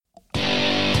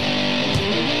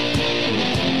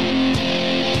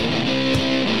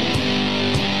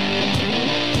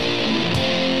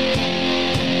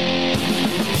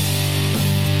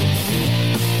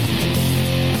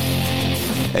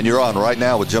You're on Right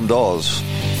Now with Jim Dawes,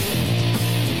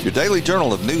 your daily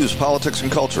journal of news, politics, and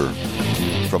culture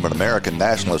from an American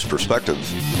nationalist perspective.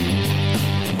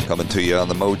 Coming to you on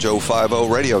the Mojo 50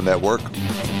 radio network,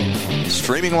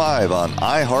 streaming live on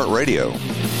iHeartRadio.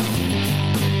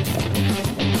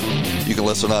 You can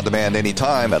listen on demand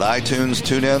anytime at iTunes,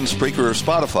 TuneIn, Spreaker, or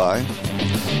Spotify.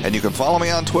 And you can follow me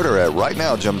on Twitter at Right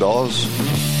Now Jim Dawes.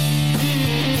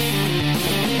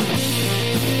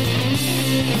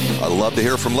 I'd love to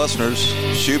hear from listeners.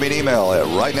 Shoot me an email at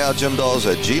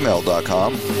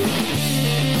rightnowjimdawes@gmail.com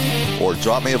or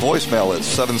drop me a voicemail at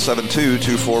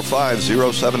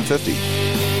 772-245-0750.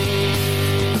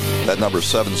 That number is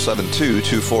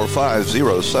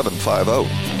 772-245-0750.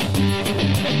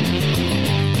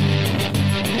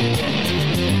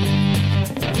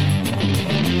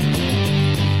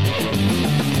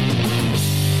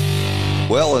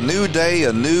 Well, a new day,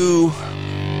 a new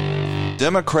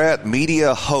Democrat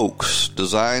media hoax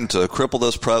designed to cripple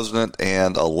this president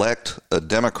and elect a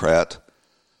Democrat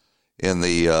in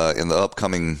the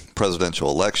upcoming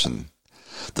presidential election.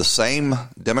 The same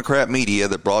Democrat media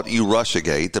that brought you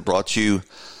Russiagate, that brought you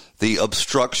the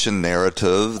obstruction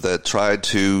narrative, that tried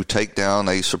to take down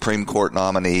a Supreme Court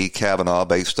nominee, Kavanaugh,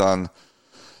 based on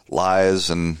lies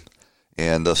and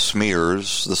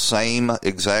smears. The same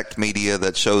exact media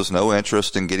that shows no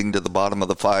interest in getting to the bottom of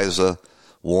the FISA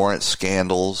warrant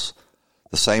scandals,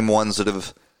 the same ones that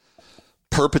have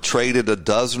perpetrated a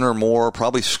dozen or more,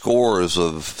 probably scores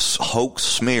of hoax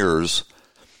smears,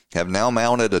 have now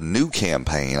mounted a new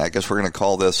campaign. I guess we're going to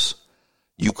call this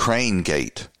Ukraine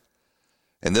Gate.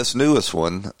 And this newest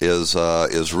one is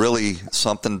really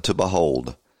something to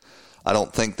behold. I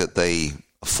don't think that they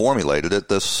formulated it.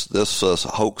 This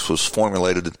hoax was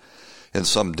formulated in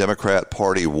some Democrat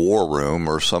Party war room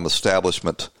or some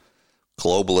establishment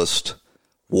globalist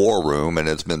war room, and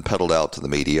it's been peddled out to the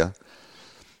media.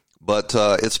 But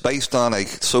it's based on a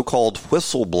so-called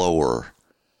whistleblower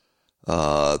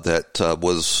that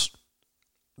was,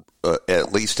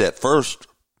 at least at first,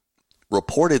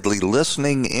 reportedly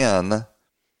listening in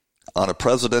on a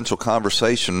presidential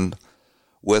conversation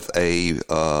with the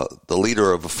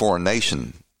leader of a foreign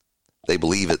nation. They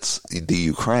believe it's the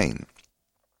Ukraine.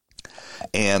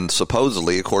 And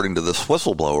supposedly, according to this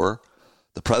whistleblower,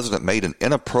 the president made an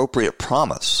inappropriate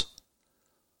promise.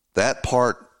 That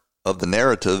part of the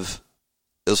narrative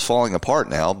is falling apart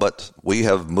now, but we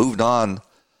have moved on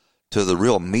to the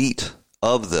real meat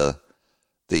of the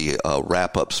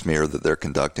wrap-up smear that they're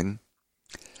conducting.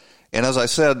 And as I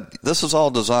said, this is all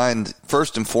designed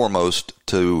first and foremost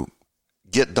to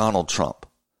get Donald Trump.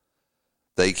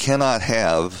 They cannot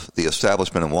have the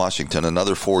establishment in Washington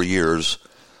another 4 years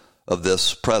of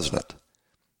this president.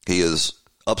 He is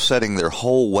upsetting their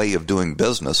whole way of doing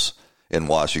business in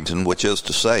Washington, which is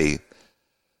to say,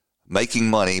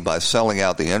 making money by selling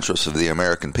out the interests of the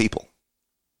American people.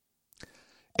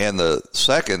 And the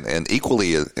second and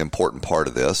equally important part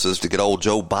of this is to get old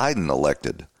Joe Biden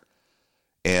elected.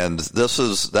 And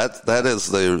that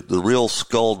is the real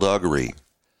skullduggery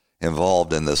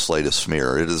involved in this latest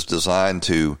smear. It is designed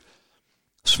to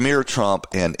smear Trump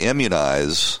and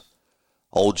immunize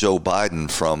old Joe Biden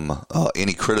from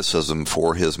any criticism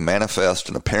for his manifest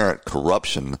and apparent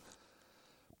corruption,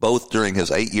 both during his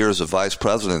 8 years of vice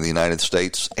president of the United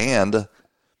States and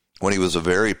when he was a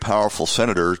very powerful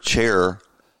senator, chair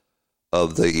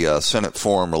of the Senate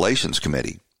Foreign Relations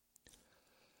Committee.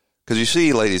 Because you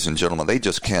see, ladies and gentlemen, they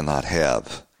just cannot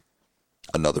have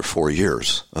another 4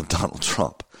 years of Donald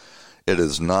Trump. It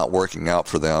is not working out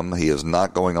for them. He is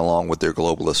not going along with their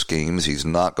globalist schemes. He's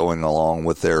not going along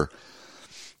with their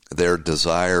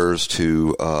desires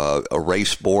to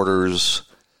erase borders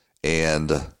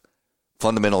and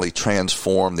fundamentally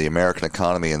transform the American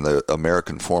economy and the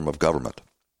American form of government.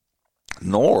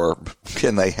 Nor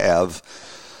can they have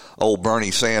old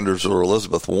Bernie Sanders or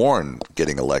Elizabeth Warren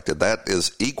getting elected. That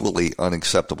is equally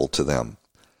unacceptable to them.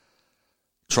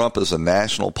 Trump is a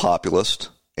national populist,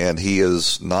 and he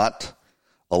is not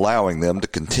allowing them to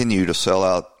continue to sell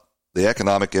out the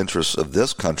economic interests of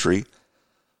this country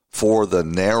for the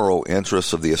narrow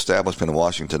interests of the establishment in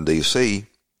Washington, D.C.,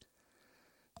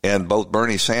 and both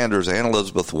Bernie Sanders and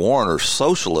Elizabeth Warren are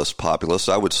socialist populists,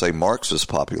 I would say Marxist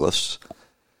populists,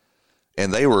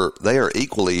 and they are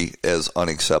equally as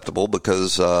unacceptable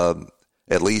because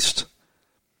at least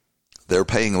they're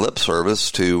paying lip service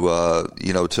to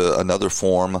another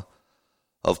form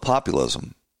of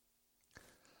populism.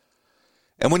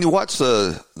 And when you watch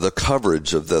the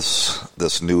coverage of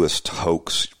this newest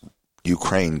hoax,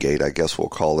 Ukraine Gate, I guess we'll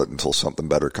call it until something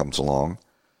better comes along,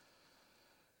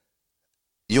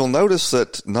 you'll notice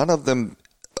that none of them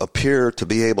appear to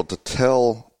be able to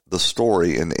tell the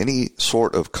story in any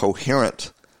sort of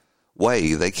coherent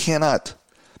way. They cannot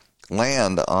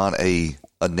land on a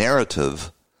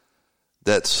narrative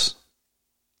that's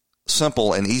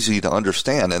simple and easy to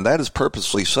understand, and that is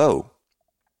purposely so.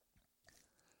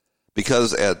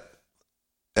 Because at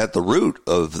the root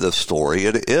of this story,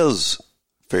 it is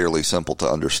fairly simple to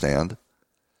understand.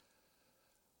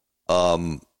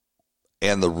 And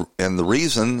the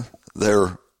reason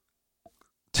they're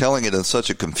telling it in such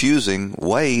a confusing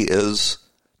way is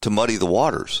to muddy the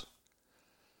waters.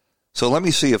 So let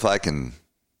me see if I can,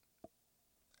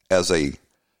 as a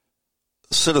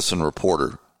citizen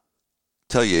reporter,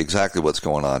 tell you exactly what's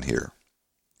going on here.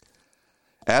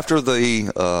 After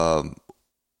the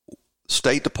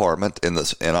State Department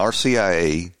and our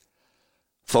CIA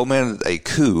fomented a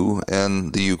coup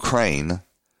in the Ukraine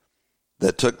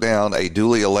that took down a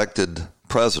duly elected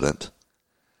president,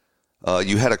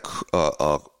 you had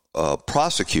a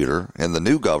prosecutor in the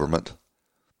new government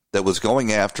that was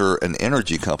going after an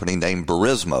energy company named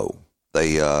Burisma.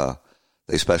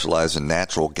 They specialize in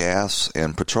natural gas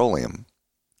and petroleum,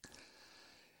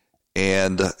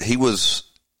 and he was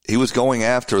going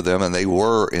after them, and they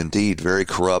were indeed very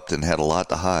corrupt and had a lot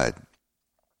to hide.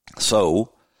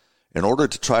 So, in order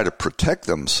to try to protect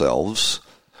themselves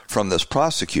from this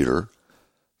prosecutor,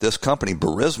 this company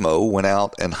Burisma went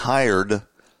out and hired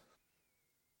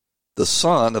the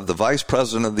son of the Vice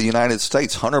President of the United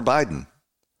States, Hunter Biden,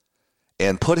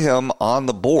 and put him on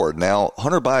the board. Now,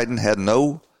 Hunter Biden had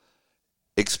no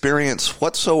experience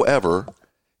whatsoever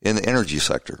in the energy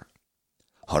sector.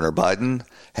 Hunter Biden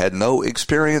had no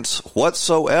experience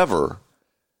whatsoever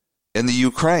in the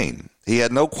Ukraine. He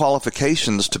had no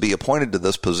qualifications to be appointed to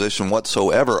this position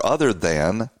whatsoever, other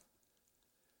than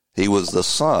he was the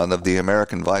son of the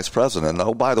American vice president. And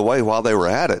oh, by the way, while they were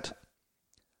at it,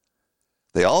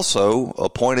 they also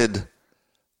appointed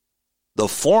the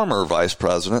former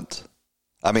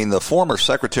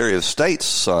Secretary of State's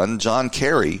son, John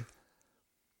Kerry,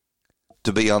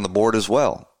 to be on the board as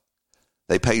well.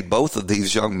 They paid both of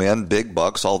these young men big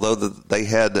bucks, although they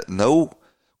had no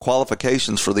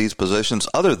qualifications for these positions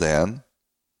other than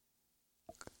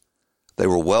they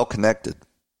were well connected.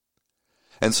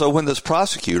 And so when this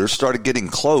prosecutor started getting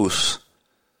close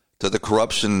to the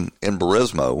corruption in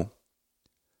Burisma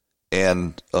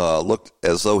and looked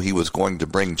as though he was going to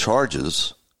bring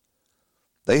charges,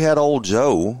 they had old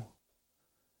Joe,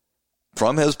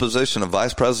 from his position of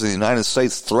Vice President of the United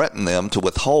States, threaten them to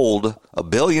withhold $1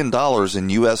 billion in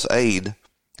U.S. aid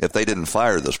if they didn't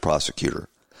fire this prosecutor.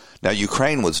 Now,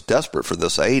 Ukraine was desperate for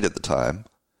this aid at the time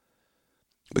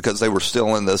because they were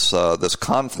still in this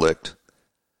conflict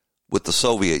with the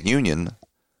Soviet Union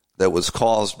that was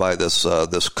caused by this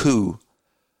coup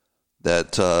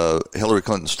that Hillary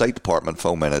Clinton's State Department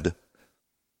fomented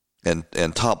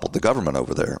and toppled the government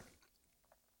over there.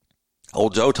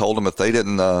 Old Joe told them if they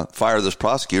didn't fire this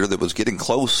prosecutor that was getting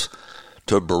close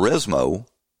to Burisma,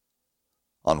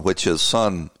 on which his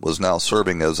son was now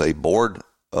serving as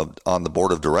on the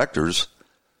board of directors,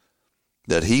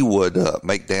 that he would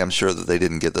make damn sure that they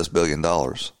didn't get this $1 billion.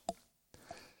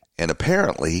 And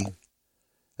apparently,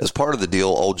 as part of the deal,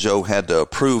 old Joe had to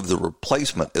approve the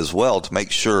replacement as well to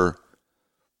make sure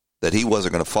that he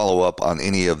wasn't going to follow up on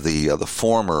any of the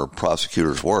former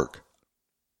prosecutor's work.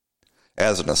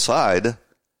 As an aside,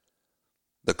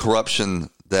 the corruption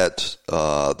that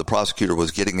the prosecutor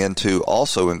was getting into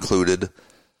also included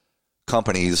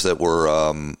companies that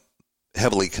were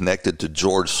heavily connected to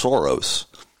George Soros.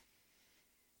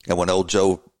 And when old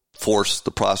Joe forced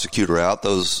the prosecutor out,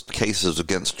 those cases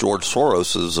against George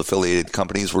Soros's affiliated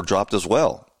companies were dropped as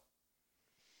well.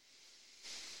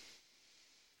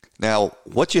 Now,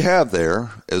 what you have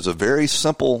there is a very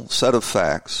simple set of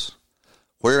facts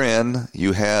wherein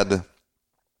you had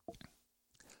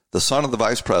the son of the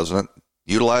vice president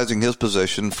utilizing his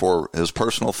position for his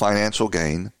personal financial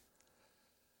gain,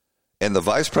 and the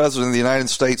vice president of the United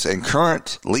States and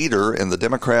current leader in the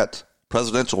Democrat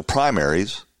presidential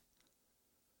primaries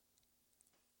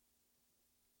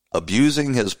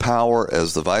abusing his power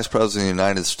as the vice president of the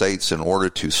United States in order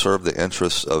to serve the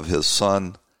interests of his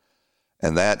son,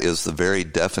 and that is the very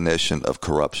definition of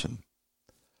corruption.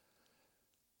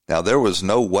 Now, there was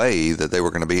no way that they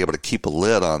were going to be able to keep a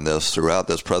lid on this throughout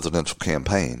this presidential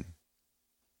campaign,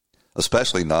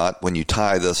 especially not when you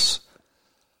tie this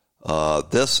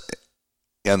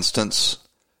instance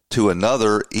to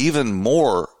another, even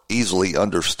more easily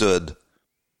understood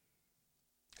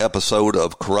episode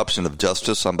of corruption of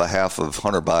justice on behalf of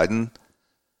Hunter Biden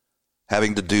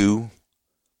having to do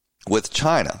with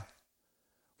China.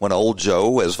 When old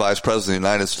Joe, as Vice President of the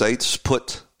United States,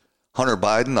 put Hunter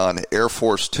Biden on Air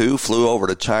Force Two flew over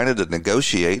to China to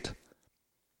negotiate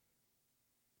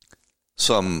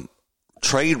some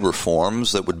trade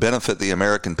reforms that would benefit the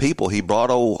American people. He brought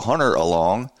old Hunter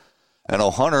along, and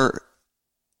old Hunter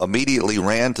immediately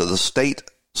ran to the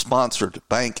state-sponsored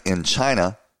bank in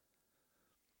China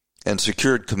and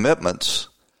secured commitments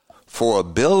for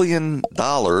 $1 billion,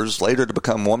 later to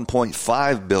become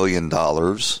 $1.5 billion,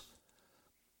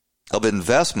 of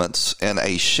investments in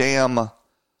a sham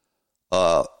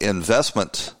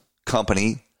investment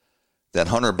company that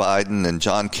Hunter Biden and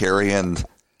John Kerry and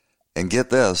get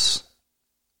this,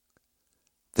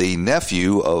 the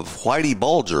nephew of Whitey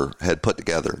Bulger had put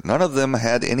together. None of them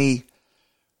had any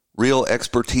real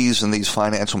expertise in these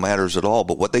financial matters at all,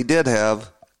 but what they did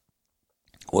have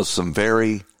was some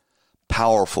very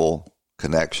powerful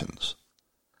connections.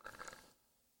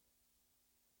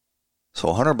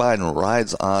 So Hunter Biden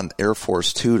rides on Air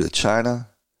Force Two to China.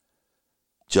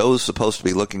 Joe's supposed to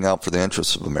be looking out for the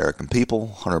interests of American people.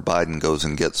 Hunter Biden goes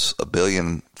and gets $1.5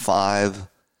 billion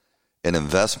in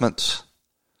investments,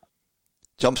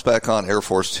 jumps back on Air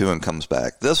Force Two and comes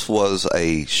back. This was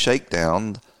a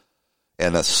shakedown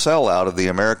and a sellout of the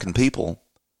American people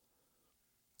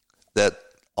that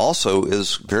also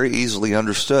is very easily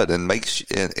understood and makes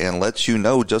and lets you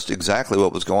know just exactly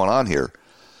what was going on here.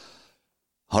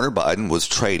 Hunter Biden was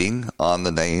trading on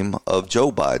the name of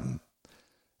Joe Biden.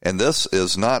 And this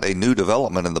is not a new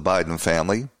development in the Biden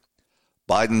family.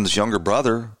 Biden's younger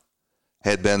brother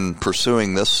had been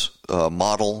pursuing this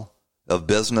model of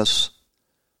business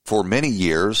for many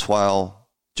years while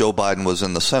Joe Biden was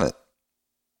in the Senate.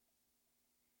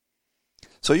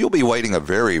 So you'll be waiting a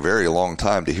very, very long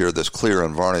time to hear this clear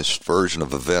and varnished version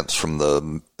of events from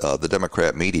the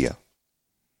Democrat media.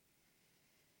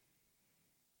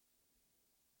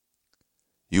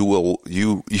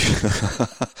 You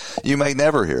may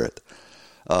never hear it.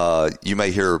 You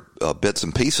may hear bits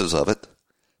and pieces of it,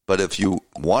 but if you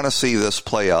want to see this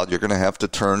play out, you're going to have to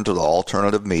turn to the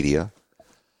alternative media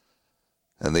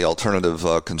and the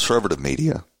alternative conservative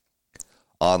media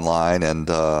online and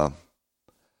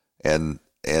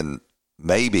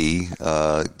maybe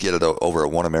get it over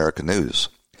at One American News.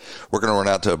 We're going to run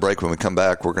out to a break. When we come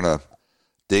back, we're going to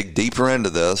dig deeper into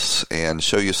this and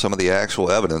show you some of the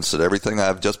actual evidence that everything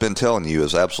I've just been telling you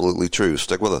is absolutely true.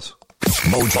 Stick with us.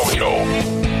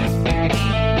 Mojo.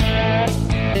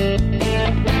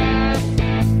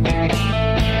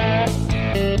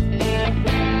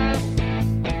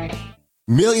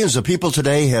 Millions of people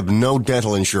today have no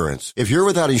dental insurance. If you're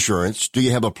without insurance, do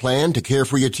you have a plan to care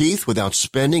for your teeth without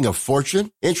spending a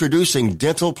fortune? Introducing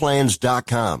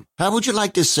dentalplans.com. How would you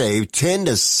like to save 10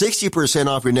 to 60%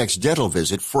 off your next dental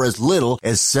visit for as little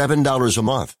as $7 a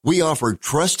month? We offer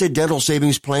trusted dental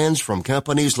savings plans from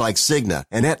companies like Cigna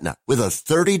and Aetna with a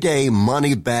 30-day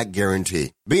money-back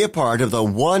guarantee. Be a part of the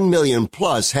 1 million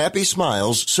plus happy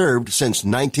smiles served since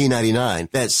 1999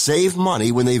 that save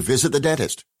money when they visit the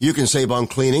dentist. You can save on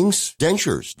cleanings,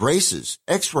 dentures, braces,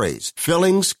 x-rays,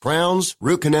 fillings, crowns,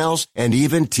 root canals, and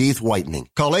even teeth whitening.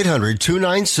 Call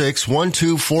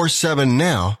 800-296-1247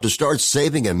 now to start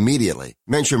saving immediately.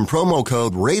 Mention promo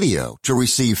code RADIO to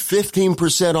receive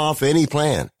 15% off any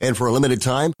plan. And for a limited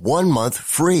time, 1 month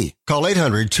free. Call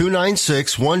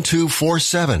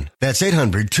 800-296-1247. That's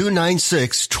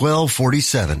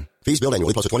 800-296-1247. Fees billed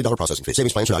annually plus a $20 processing fee.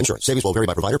 Savings plans are not insurance. Savings will vary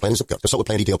by provider, plan, and zip code. Consult with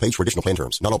plan detail page for additional plan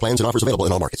terms. Not all plans and offers available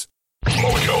in all markets.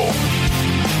 Mojo.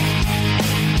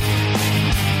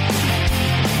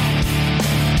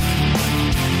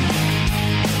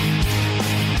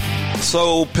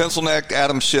 So Pencil Neck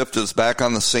Adam Schiff is back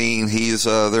on the scene. He's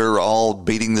they're all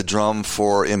beating the drum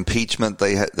for impeachment.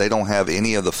 They don't have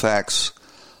any of the facts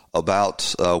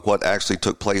about what actually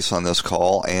took place on this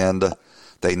call, and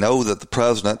they know that the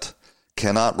president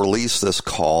cannot release this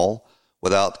call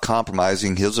without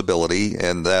compromising his ability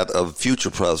and that of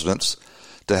future presidents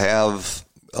to have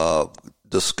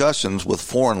discussions with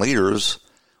foreign leaders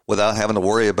without having to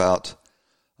worry about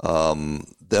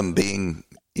them being,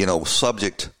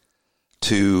 subject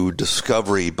to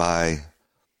discovery by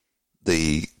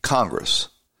the Congress.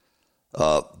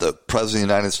 The President of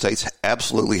the United States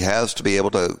absolutely has to be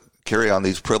able to carry on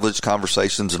these privileged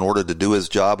conversations in order to do his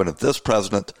job. And if this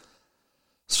president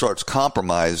starts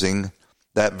compromising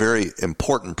that very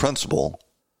important principle,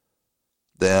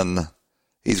 then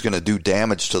he's going to do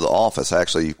damage to the office.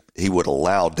 Actually, he would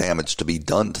allow damage to be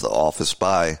done to the office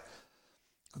by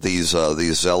these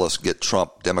zealous get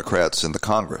Trump Democrats in the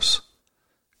Congress.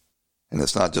 And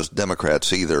it's not just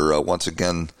Democrats either. Once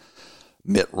again,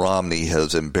 Mitt Romney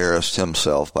has embarrassed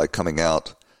himself by coming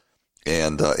out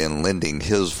and lending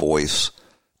his voice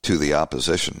to the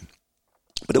opposition.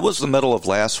 But it was the middle of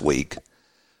last week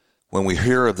when we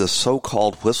hear of this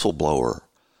so-called whistleblower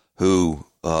who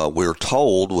we're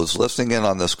told was listening in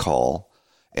on this call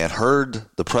and heard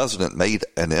the president made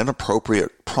an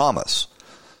inappropriate promise.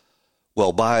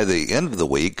 Well, by the end of the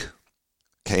week,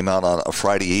 came out on a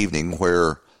Friday evening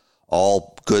where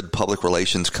all good public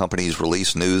relations companies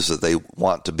release news that they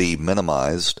want to be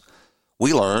minimized.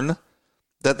 We learn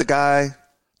that the guy,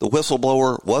 the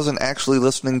whistleblower, wasn't actually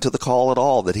listening to the call at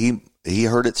all, that he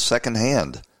heard it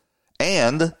secondhand.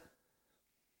 And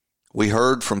we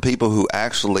heard from people who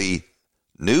actually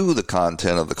knew the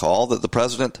content of the call that the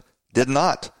president did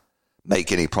not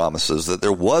make any promises, that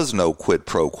there was no quid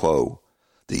pro quo.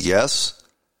 That yes,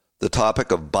 the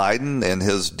topic of Biden and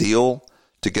his deal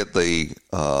to get the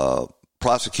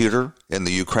prosecutor in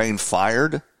the Ukraine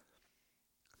fired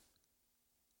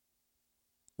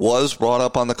was brought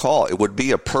up on the call. It would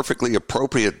be a perfectly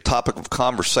appropriate topic of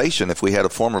conversation if we had a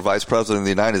former vice president of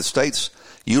the United States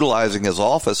utilizing his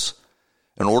office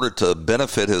in order to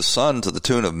benefit his son to the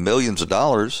tune of millions of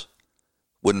dollars.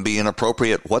 Wouldn't be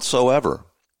inappropriate whatsoever.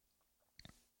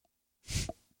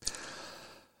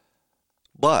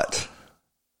 But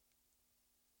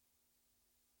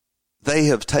they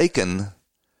have taken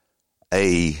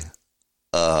an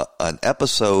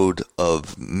episode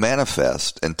of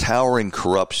manifest and towering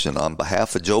corruption on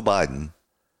behalf of Joe Biden,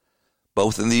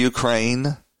 both in the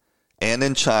Ukraine and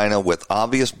in China, with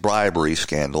obvious bribery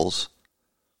scandals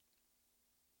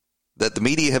that the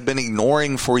media have been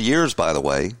ignoring for years, by the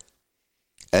way.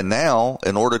 And now,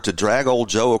 in order to drag old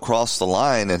Joe across the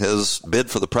line in his bid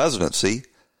for the presidency,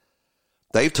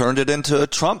 they've turned it into a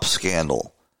Trump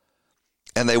scandal.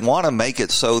 And they want to make it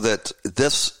so that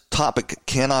this topic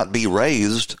cannot be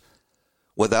raised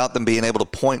without them being able to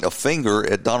point a finger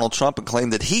at Donald Trump and claim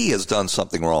that he has done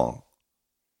something wrong.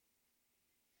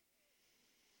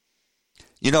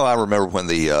 You know, I remember when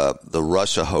the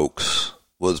Russia hoax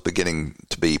was beginning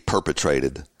to be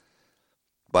perpetrated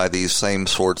by these same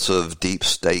sorts of deep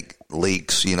state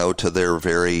leaks, you know, to their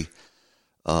very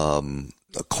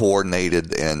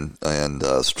coordinated and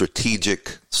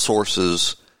strategic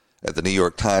sources at the New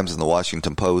York Times and the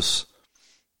Washington Post,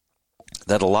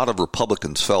 that a lot of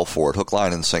Republicans fell for it, hook,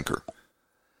 line, and sinker.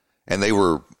 And they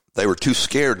were too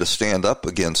scared to stand up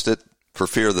against it for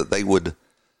fear that they would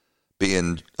be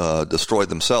destroyed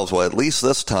themselves. Well, at least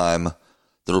this time,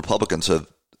 the Republicans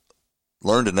have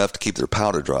learned enough to keep their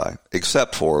powder dry,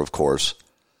 except for, of course,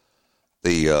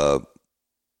 the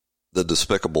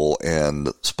despicable and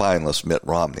spineless Mitt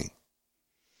Romney.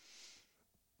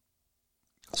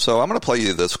 So I'm going to play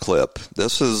you this clip.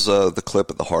 This is the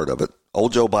clip at the heart of it.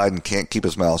 Old Joe Biden can't keep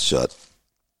his mouth shut.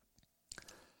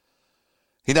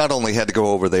 He not only had to go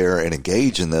over there and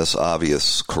engage in this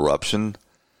obvious corruption,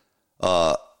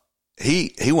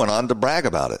 he went on to brag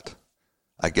about it.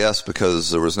 I guess because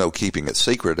there was no keeping it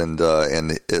secret, and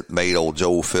it made old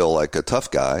Joe feel like a tough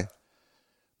guy.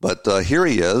 But here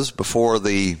he is before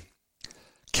the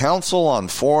Council on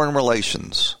Foreign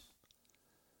Relations,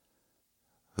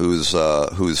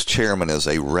 whose chairman is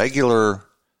a regular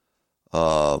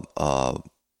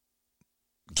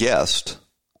guest,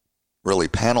 really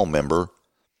panel member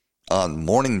on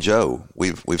Morning Joe.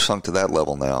 We've sunk to that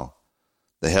level now.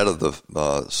 The head of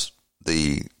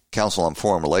the Council on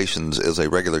Foreign Relations is a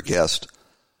regular guest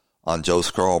on Joe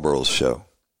Scarborough's show.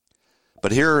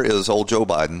 But here is old Joe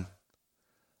Biden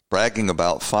bragging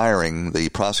about firing the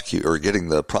prosecutor, or getting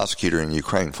the prosecutor in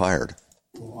Ukraine fired.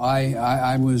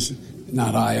 I was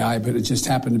not but it just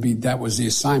happened to be that was the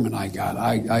assignment I got.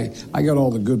 I got all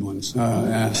the good ones,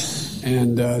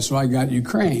 so I got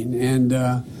Ukraine, and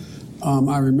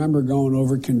I remember going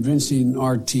over convincing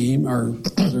our team, or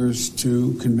others,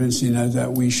 to convincing us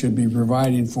that we should be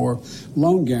providing for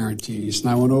loan guarantees. And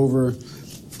I went over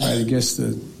for, I guess,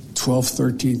 the 12th,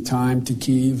 13th time to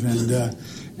Kyiv,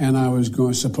 and I was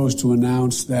supposed to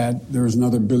announce that there was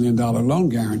another $1 billion loan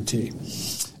guarantee.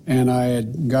 And I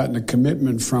had gotten a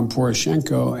commitment from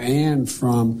Poroshenko and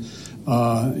from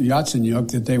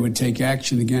Yatsenyuk that they would take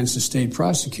action against the state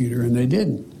prosecutor, and they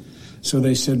didn't. So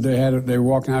they said they were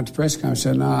walking out to press conference.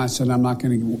 I said, no, I'm not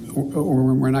going to,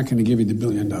 we're not going to give you the $1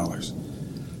 billion.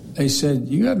 They said,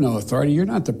 you have no authority. You're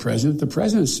not the president. The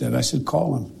president said. I said,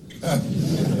 call him.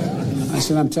 I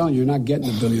said, I'm telling you, you're not getting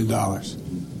the $1 billion.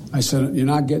 I said, you're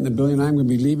not getting the $1 billion. I'm going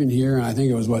to be leaving here. And I think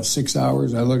it was, 6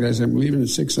 hours? I said, I'm leaving in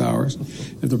 6 hours.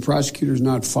 If the prosecutor's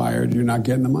not fired, you're not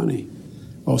getting the money.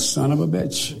 Well, son of a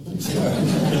bitch.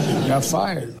 Got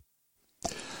fired.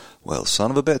 Well, son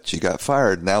of a bitch, you got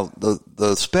fired. Now,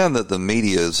 the spin that the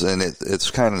media is, and it's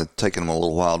kind of taken them a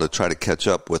little while to try to catch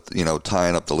up with,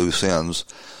 tying up the loose ends.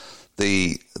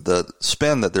 The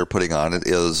spin that they're putting on it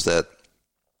is that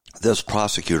this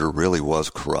prosecutor really was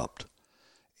corrupt,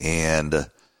 and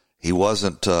he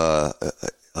wasn't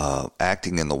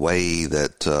acting in the way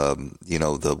that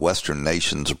the Western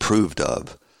nations approved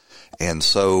of, and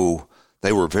so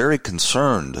they were very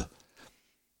concerned.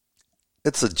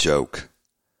 It's a joke.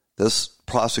 This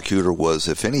prosecutor was,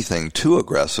 if anything, too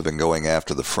aggressive in going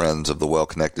after the friends of the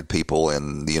well-connected people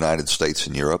in the United States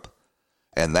and Europe,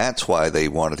 and that's why they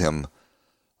wanted him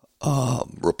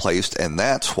replaced, and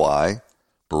that's why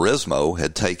Burisma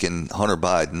had taken Hunter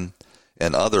Biden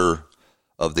and other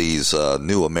of these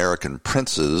new American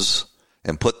princes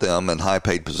and put them in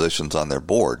high-paid positions on their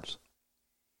boards.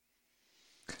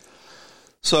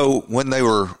 So when they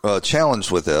were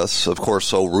challenged with this, of course,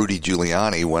 so Rudy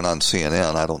Giuliani went on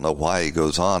CNN. I don't know why he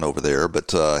goes on over there,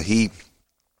 but he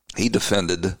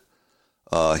defended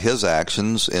his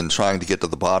actions in trying to get to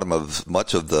the bottom of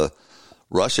much of the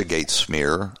Russiagate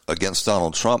smear against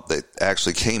Donald Trump that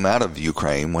actually came out of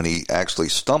Ukraine when he actually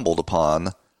stumbled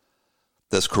upon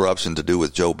this corruption to do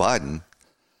with Joe Biden.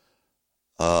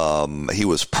 He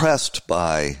was pressed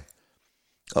by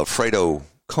Fredo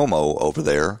Como over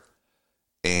there,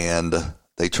 and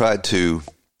they tried to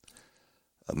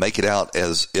make it out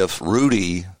as if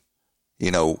Rudy,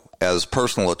 as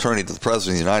personal attorney to the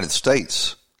President of the United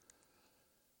States,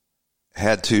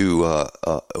 had to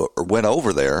or went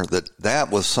over there,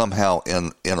 that was somehow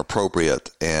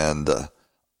inappropriate and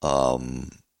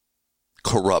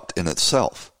corrupt in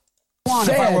itself. If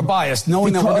I were biased,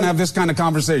 knowing that we're going to have this kind of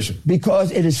conversation.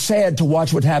 Because it is sad to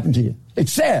watch what happened to you.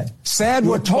 It's sad. Sad to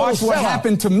watch what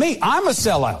happened to me. I'm a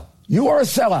sellout. You are a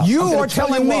sellout. You are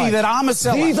telling me that I'm a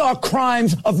sellout. These are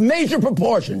crimes of major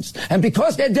proportions. And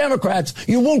because they're Democrats,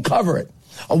 you won't cover it.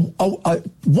 A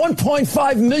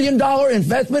 $1.5 million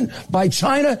investment by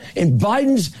China in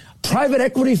Biden's private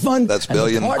equity fund. That's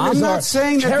billion. I'm not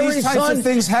saying that these types of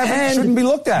things shouldn't be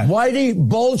looked at. Whitey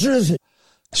Bulger's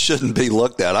shouldn't be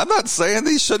looked at. I'm not saying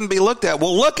these shouldn't be looked at.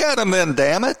 Well, look at them then,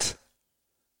 damn it.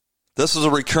 This is a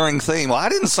recurring theme. Well, I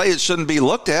didn't say it shouldn't be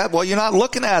looked at. Well, you're not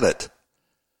looking at it.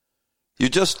 You're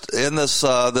just in this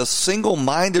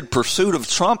single-minded pursuit of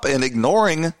Trump and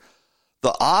ignoring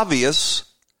the obvious,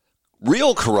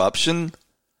 real corruption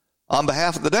on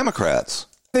behalf of the Democrats.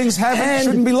 Things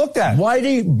shouldn't be looked at.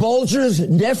 Whitey Bulger's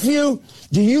nephew,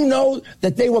 do you know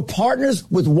that they were partners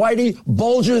with Whitey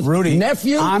Bulger's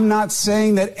nephew? I'm not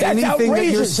saying that anything that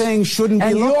you're saying shouldn't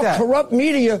be looked at. And your corrupt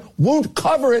media won't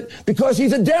cover it because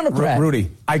he's a Democrat.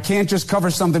 Rudy, I can't just cover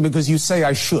something because you say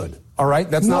I should. All right?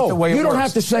 That's not the way it works. You don't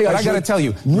have to say I got to tell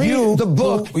you. Read the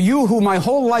book. You who my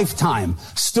whole lifetime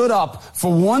stood up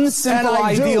for one simple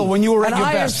ideal when you were at your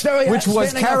best, which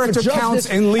was character counts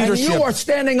and leadership. And you are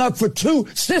standing up for two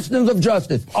systems of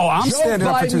justice. Oh, I'm standing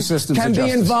up for two systems of justice. Joe Biden can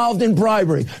be involved in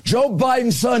bribery. Joe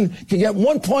Biden's son can get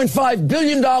 $1.5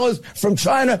 billion from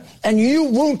China, and you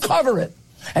won't cover it.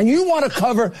 And you want to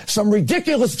cover some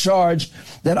ridiculous charge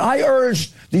that I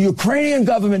urged the Ukrainian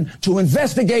government to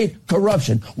investigate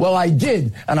corruption. Well, I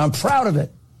did, and I'm proud of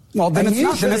it. Well, then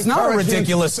it's not a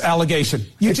ridiculous allegation.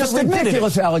 You just admitted it. It's a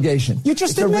ridiculous allegation. You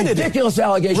just admitted it. It's a ridiculous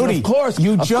allegation. Rudy, of course,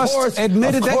 you just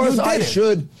admitted that you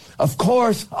did it. Of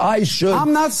course I should.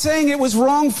 I'm not saying it was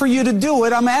wrong for you to do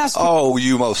it. I'm asking. Oh,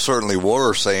 you most certainly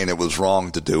were saying it was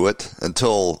wrong to do it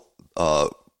until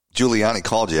Giuliani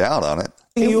called you out on it.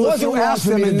 You asked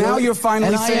them, and now you're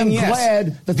finally saying yes.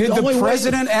 Glad that Did the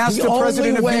president ask the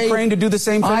president of Ukraine to do the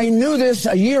same thing? I knew this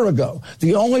a year ago.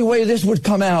 The only way this would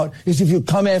come out is if you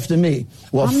come after me.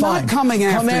 Well, I'm fine. not coming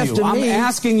after you. I'm me.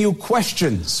 asking you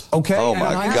questions, okay? Oh,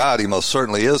 my God, he most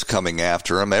certainly is coming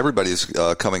after him. Everybody's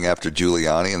coming after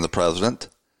Giuliani and the president,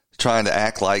 trying to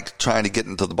act like trying to get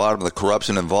into the bottom of the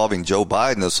corruption involving Joe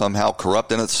Biden is somehow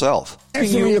corrupt in itself.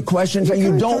 Answer me your questions, and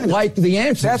you don't like the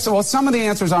answers. Well, some of the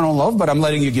answers I don't love, but I'm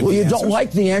letting you give me the answers. Well, you don't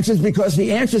like the answers because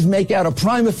the answers make out a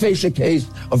prima facie case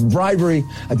of bribery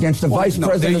against the vice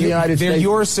president of the United States. They're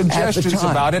your suggestions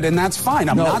about it, and that's fine.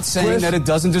 I'm not saying that it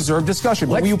doesn't deserve discussion.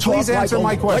 But will you please answer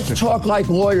my question? Let's talk like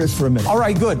lawyers for a minute. All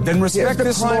right, good. Then respect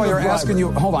this lawyer asking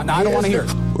you. Hold on. I don't want to hear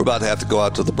it. We're about to have to go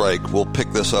out to the break. We'll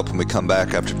pick this up when we come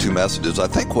back after two messages. I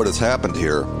think what has happened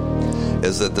here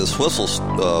is that this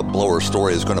whistleblower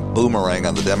story is going to boomerang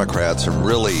on the Democrats and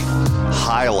really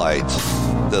highlight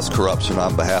this corruption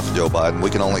on behalf of Joe Biden. We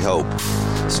can only hope.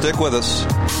 Stick with us.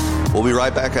 We'll be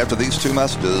right back after these two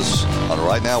messages on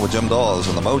Right Now with Jim Dawes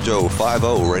on the Mojo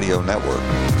 50 Radio Network.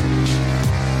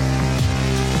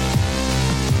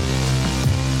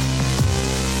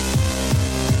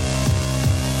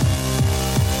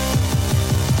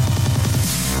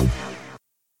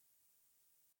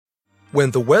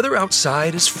 When the weather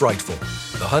outside is frightful,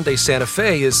 the Hyundai Santa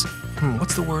Fe is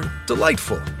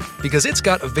delightful. Because it's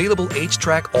got available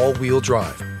H-Track all-wheel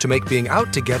drive to make being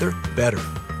out together better.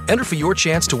 Enter for your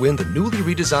chance to win the newly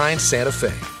redesigned Santa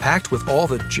Fe, packed with all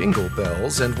the jingle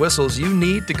bells and whistles you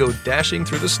need to go dashing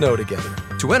through the snow together.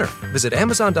 To enter, visit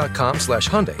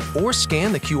Amazon.com/Hyundai or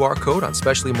scan the QR code on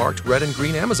specially marked red and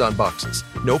green Amazon boxes.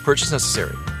 No purchase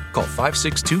necessary. Call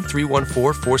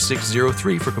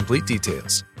 562-314-4603 for complete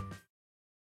details.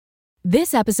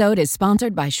 This episode is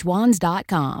sponsored by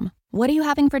Schwans.com. What are you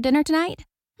having for dinner tonight?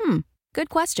 Good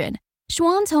question.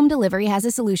 Schwann's Home Delivery has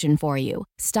a solution for you.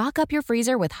 Stock up your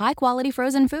freezer with high-quality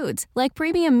frozen foods like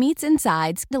premium meats and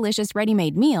sides, delicious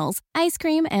ready-made meals, ice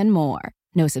cream, and more.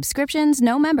 No subscriptions,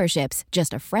 no memberships,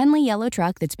 just a friendly yellow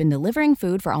truck that's been delivering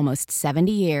food for almost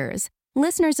 70 years.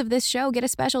 Listeners of this show get a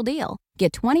special deal.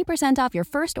 Get 20% off your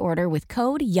first order with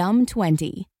code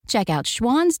YUM20. Check out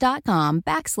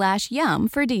schwans.com/YUM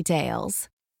for details.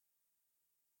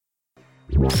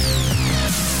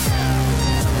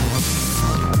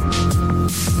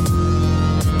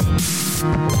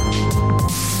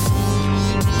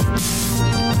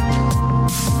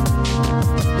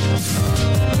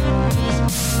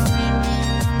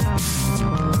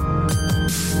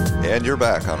 And you're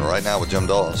back on Right Now with Jim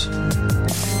Dawes,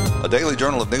 a daily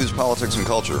journal of news, politics, and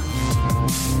culture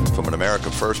from an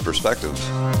America First perspective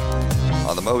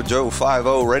on the Mojo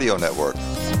 50 radio network.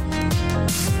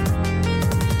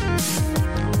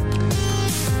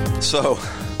 So,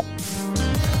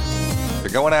 they're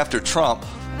going after Trump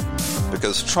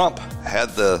because Trump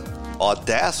had the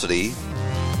audacity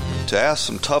to ask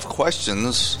some tough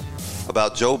questions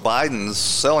about Joe Biden's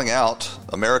selling out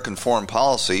American foreign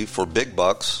policy for big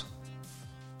bucks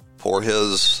for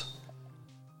his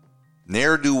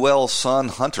ne'er-do-well son,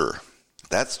 Hunter.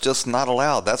 That's just not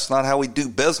allowed. That's not how we do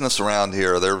business around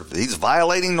here. He's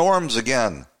violating norms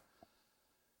again.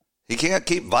 He can't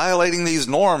keep violating these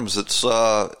norms. That's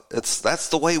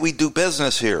the way we do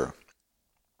business here.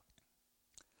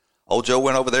 Old Joe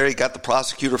went over there. He got the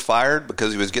prosecutor fired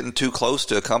because he was getting too close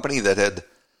to a company that had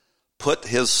put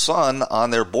his son on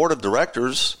their board of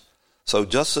directors, so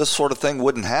just this sort of thing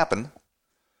wouldn't happen.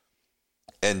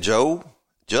 And Joe,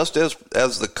 just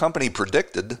as the company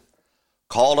predicted,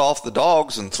 called off the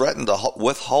dogs and threatened to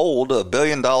withhold $1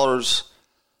 billion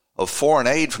of foreign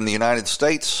aid from the United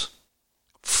States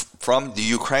from the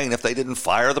Ukraine if they didn't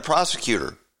fire the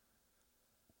prosecutor.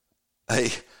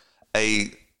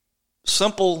 A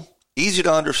simple, easy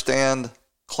to understand,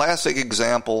 classic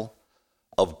example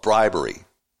of bribery.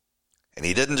 And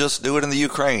he didn't just do it in the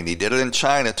Ukraine. He did it in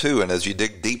China, too. And as you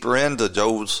dig deeper into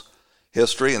Joe's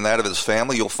history and that of his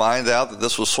family, you'll find out that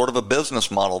this was sort of a business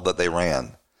model that they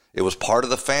ran. It was part of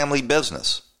the family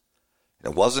business.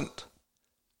 It wasn't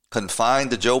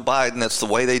confined to Joe Biden. It's the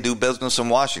way they do business in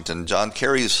Washington. John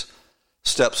Kerry's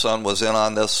stepson was in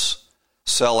on this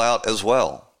sellout as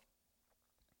well.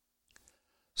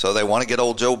 So they want to get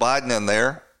old Joe Biden in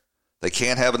there. They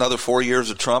can't have another 4 years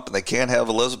of Trump, and they can't have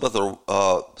Elizabeth or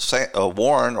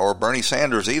Warren or Bernie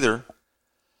Sanders either.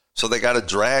 So they got to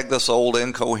drag this old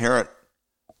incoherent,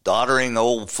 doddering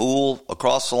old fool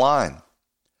across the line.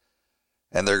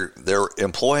 And they're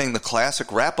employing the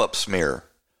classic wrap-up smear.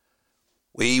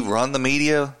 We run the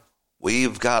media.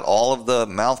 We've got all of the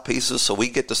mouthpieces, so we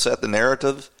get to set the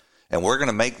narrative, and we're going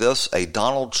to make this a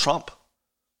Donald Trump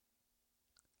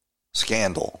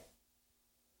scandal.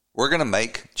 We're going to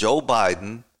make Joe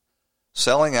Biden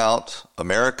selling out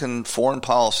American foreign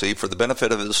policy for the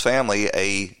benefit of his family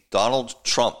a Donald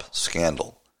Trump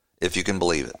scandal, if you can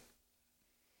believe it.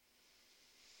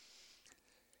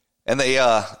 And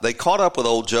they caught up with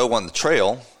old Joe on the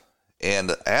trail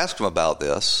and asked him about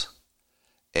this.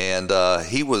 And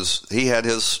he had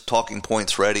his talking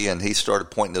points ready, and he started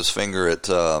pointing his finger at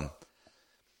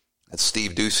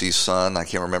Steve Ducey's son. I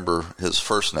can't remember his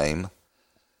first name,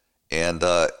 and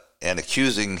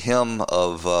accusing him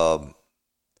of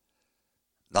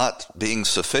not being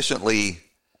sufficiently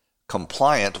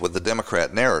compliant with the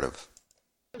Democrat narrative.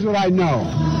 Here's what I know.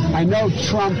 I know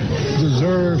Trump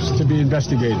deserves to be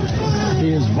investigated.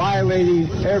 He is violating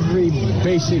every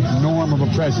basic norm of a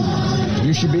president.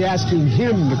 You should be asking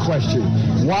him the question,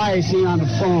 why is he on the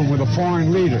phone with a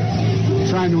foreign leader,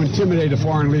 trying to intimidate a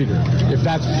foreign leader, if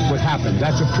that's what happened?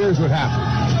 That appears what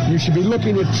happened. You should be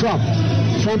looking at Trump.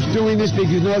 Trump's doing this because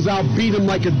he knows I'll beat him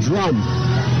like a drum.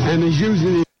 And he's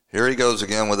using it. Here he goes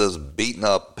again with his beating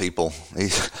up people.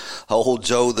 He's old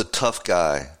Joe, the tough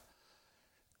guy.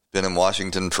 Been in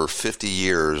Washington for 50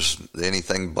 years,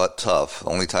 anything but tough. The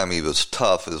only time he was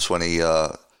tough is when he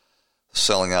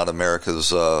selling out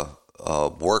America's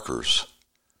workers.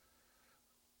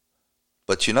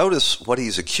 But you notice what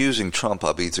he's accusing Trump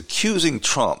of. He's accusing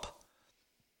Trump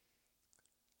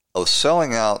of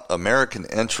selling out American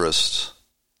interests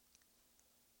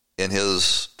in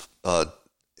his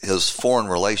foreign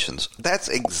relations. It's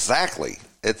exactly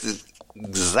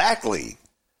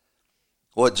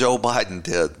what Joe Biden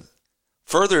did.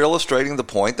 Further illustrating the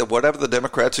point that whatever the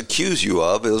Democrats accuse you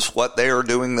of is what they are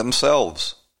doing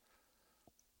themselves.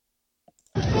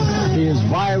 He is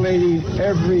violating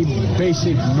every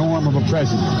basic norm of a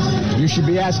president. You should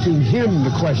be asking him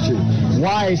the question,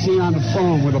 why is he on the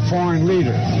phone with a foreign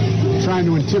leader, trying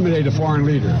to intimidate a foreign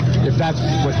leader, if that's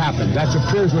what happened? That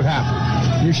appears what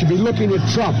happened. You should be looking at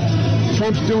Trump.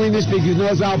 Trump's doing this because he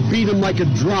knows I'll beat him like a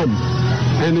drum.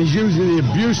 And he's using the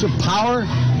abuse of power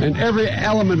and every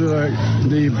element of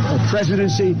the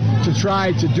presidency to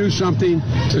try to do something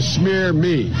to smear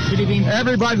me.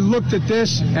 Everybody looked at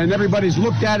this, and everybody's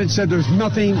looked at it and said there's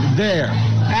nothing there.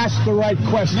 Ask the right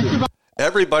question.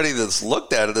 Everybody that's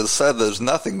looked at it has said there's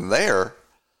nothing there.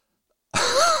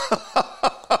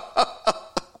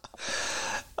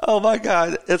 Oh, my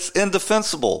God. It's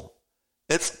indefensible.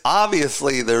 It's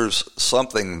obviously there's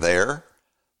something there,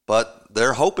 but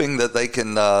they're hoping that they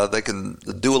can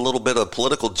do a little bit of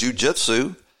political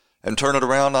jujitsu and turn it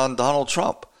around on Donald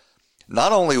Trump.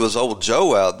 Not only was old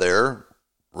Joe out there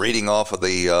reading off of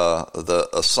the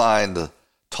assigned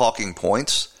talking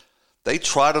points, they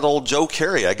trotted old Joe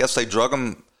Kerry. I guess they drug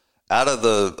him out of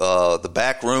the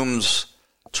back rooms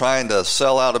trying to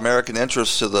sell out American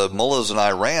interests to the mullahs in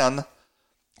Iran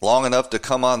long enough to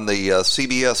come on the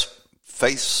CBS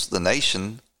Face the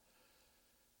Nation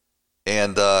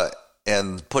and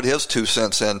put his 2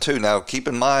 cents in, too. Now, keep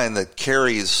in mind that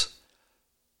Kerry's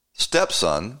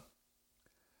stepson,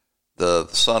 the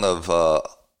son of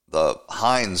the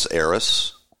Heinz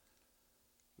heiress,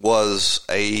 was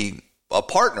a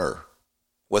partner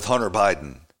with Hunter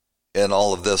Biden in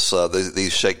all of this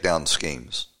these shakedown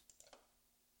schemes.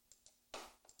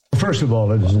 First of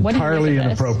all, it is entirely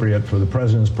inappropriate for the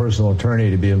president's personal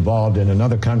attorney to be involved in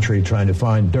another country trying to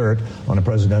find dirt on a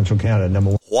presidential candidate.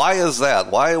 Number one. Why is that?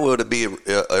 Why would it be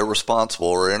irresponsible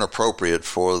or inappropriate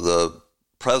for the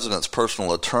president's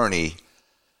personal attorney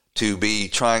to be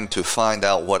trying to find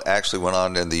out what actually went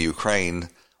on in the Ukraine,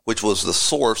 which was the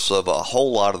source of a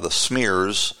whole lot of the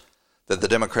smears that the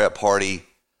Democrat Party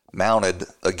mounted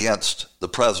against the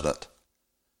president?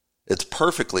 It's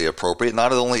perfectly appropriate.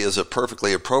 Not only is it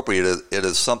perfectly appropriate, it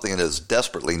is something that is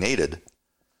desperately needed.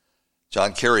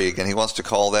 John Kerry, again, he wants to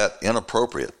call that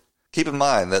inappropriate. Keep in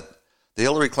mind that the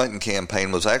Hillary Clinton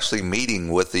campaign was actually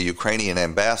meeting with the Ukrainian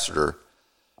ambassador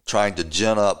trying to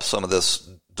gin up some of this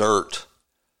dirt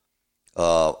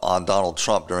on Donald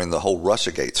Trump during the whole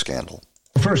Russiagate scandal.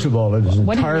 First of all, it is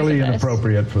entirely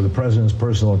inappropriate for the president's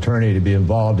personal attorney to be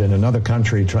involved in another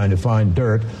country trying to find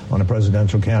dirt on a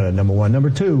presidential candidate, number one. Number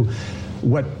two,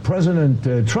 what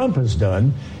President Trump has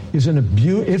done is an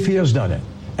abuse, if he has done it.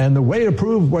 And the way to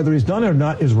prove whether he's done it or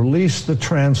not is release the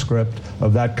transcript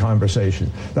of that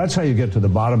conversation. That's how you get to the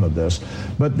bottom of this.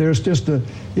 But there's just for the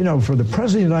President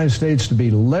of the United States to be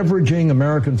leveraging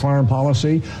American foreign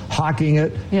policy, hawking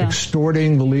it,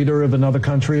 extorting the leader of another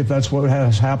country, if that's what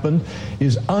has happened,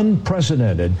 is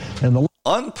unprecedented. And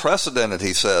unprecedented,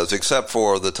 he says, except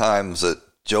for the times that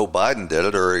Joe Biden did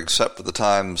it, or except for the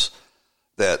times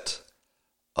that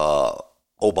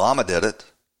Obama did it,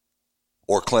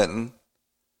 or Clinton,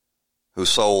 who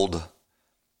sold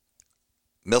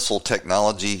missile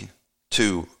technology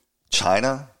to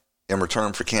China in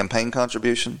return for campaign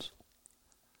contributions.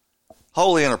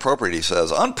 Wholly inappropriate, he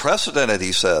says. Unprecedented,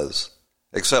 he says,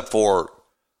 except for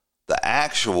the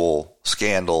actual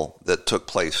scandal that took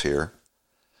place here.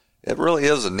 It really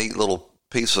is a neat little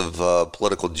piece of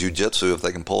political jujitsu if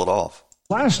they can pull it off.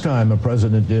 Last time a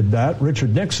president did that,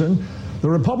 Richard Nixon, the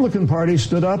Republican Party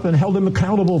stood up and held him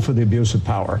accountable for the abuse of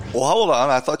power. Well, hold on.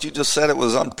 I thought you just said it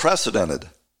was unprecedented.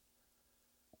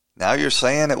 Now you're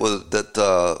saying it was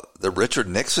that Richard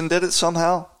Nixon did it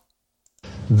somehow?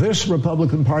 This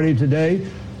Republican Party today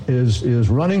is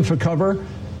running for cover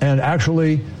and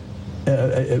actually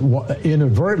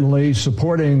inadvertently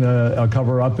supporting a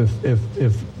cover-up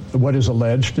if what is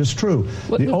alleged is true.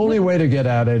 The only way to get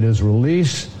at it is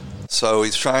release. So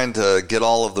he's trying to get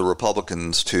all of the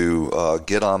Republicans to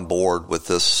get on board with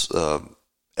this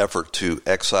effort to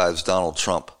excise Donald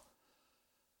Trump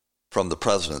from the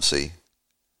presidency.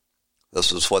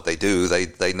 This is what they do.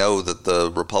 They know that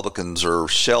the Republicans are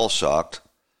shell-shocked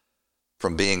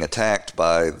from being attacked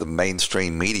by the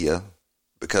mainstream media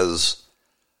because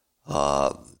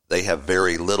they have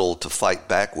very little to fight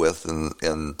back with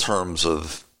in terms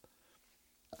of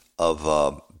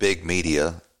big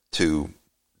media to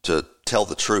tell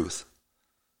the truth.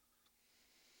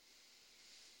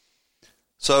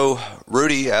 So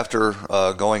Rudy, after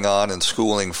going on and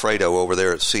schooling Fredo over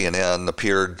there at CNN,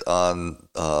 appeared on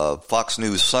Fox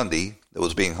News Sunday that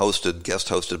was being guest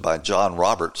hosted by John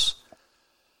Roberts.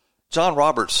 John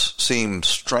Roberts seemed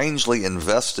strangely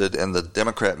invested in the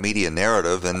Democrat media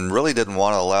narrative and really didn't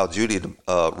want to allow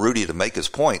Rudy to make his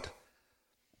point.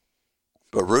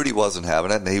 But Rudy wasn't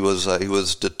having it, and he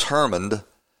was determined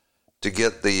to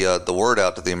get the word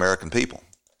out to the American people.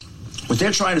 What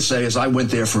they're trying to say is I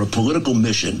went there for a political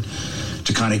mission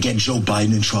to kind of get Joe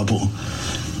Biden in trouble.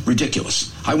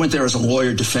 Ridiculous. I went there as a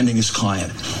lawyer defending his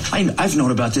client. I've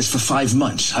known about this for 5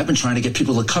 months. I've been trying to get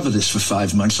people to cover this for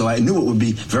 5 months, so I knew it would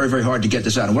be very, very hard to get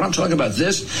this out. And when I'm talking about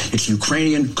this, it's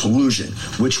Ukrainian collusion,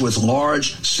 which was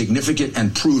large, significant,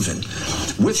 and proven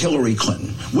with Hillary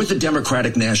Clinton, with the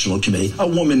Democratic National Committee, a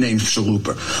woman named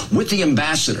Shalupa, with the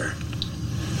ambassador,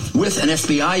 with an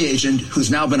FBI agent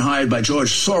who's now been hired by George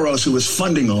Soros, who was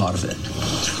funding a lot of it.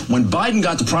 When Biden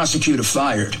got the prosecutor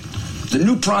fired, the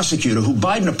new prosecutor who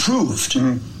Biden approved,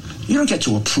 you don't get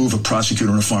to approve a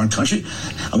prosecutor in a foreign country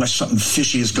unless something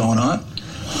fishy is going on.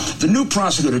 The new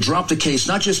prosecutor dropped the case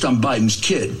not just on Biden's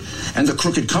kid and the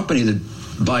crooked company that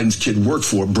Biden's kid worked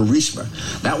for, Burisma.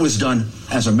 That was done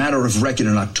as a matter of record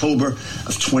in October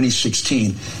of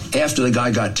 2016 after the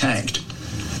guy got tanked.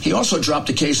 He also dropped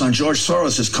a case on George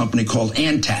Soros' company called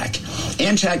Antac.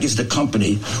 Antac is the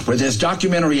company where there's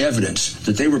documentary evidence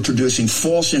that they were producing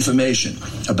false information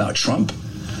about Trump,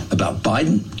 about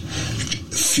Biden.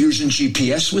 Fusion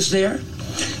GPS was there.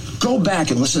 Go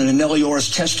back and listen to Nellie Orr's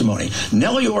testimony.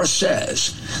 Nellie Orr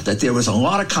says that there was a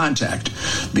lot of contact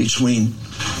between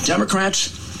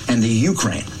Democrats and the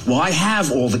Ukraine. Well, I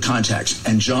have all the contacts.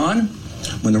 And John,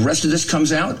 when the rest of this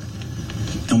comes out,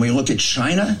 and we look at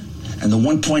China and the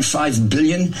 $1.5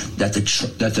 billion that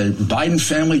the Biden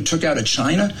family took out of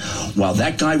China while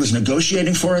that guy was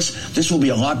negotiating for us, this will be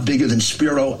a lot bigger than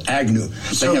Spiro Agnew.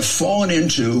 They have fallen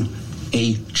into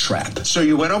a trap. So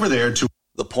you went over there to...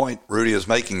 The point Rudy is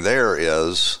making there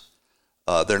is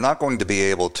they're not going to be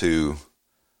able to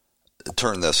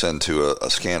turn this into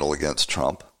a scandal against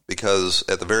Trump because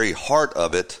at the very heart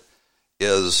of it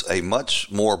is a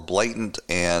much more blatant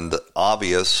and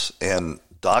obvious and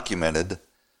documented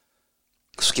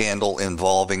scandal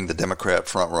involving the Democrat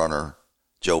frontrunner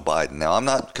Joe Biden. Now, I'm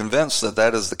not convinced that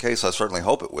that is the case. I certainly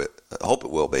hope it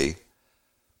will be.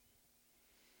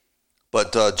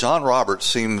 But John Roberts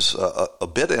seems a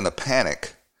bit in a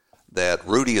panic that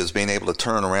Rudy is being able to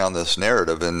turn around this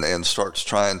narrative and starts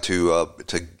trying to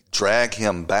drag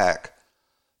him back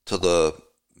to the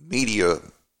media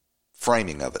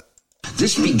framing of it.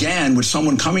 This began with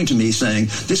someone coming to me saying,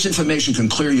 this information can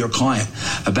clear your client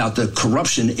about the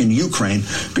corruption in Ukraine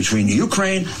between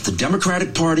Ukraine, the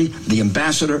Democratic Party, the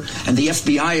ambassador, and the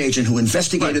FBI agent who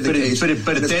investigated the case. But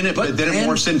then it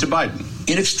morphs into Biden.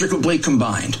 Inextricably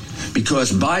combined,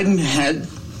 because Biden had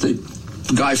the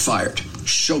guy fired,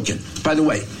 Shokin. By the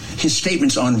way, his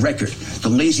statement's on record. The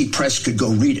lazy press could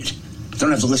go read it. Don't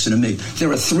have to listen to me.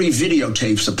 There are 3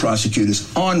 videotapes of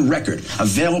prosecutors on record,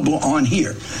 available on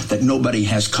here, that nobody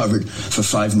has covered for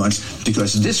 5 months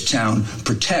because this town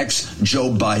protects Joe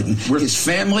Biden. His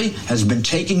family has been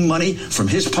taking money from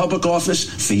his public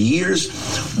office for years,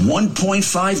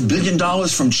 $1.5 billion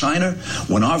from China,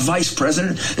 when our vice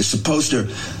president is supposed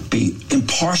to be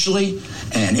impartially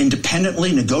and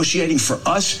independently negotiating for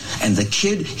us, and the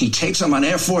kid, he takes him on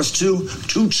Air Force Two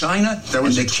to China. That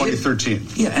was in 2013.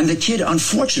 Yeah, and the kid,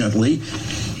 unfortunately,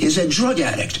 is a drug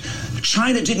addict.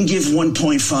 China didn't give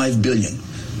 $1.5 billion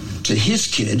to his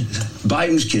kid,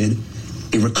 Biden's kid,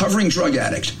 a recovering drug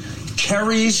addict,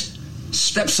 Kerry's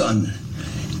stepson,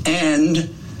 and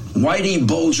Whitey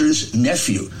Bulger's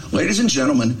nephew. Ladies and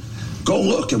gentlemen, go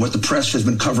look at what the press has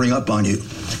been covering up on you.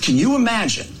 Can you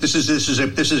imagine? This is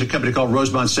a company called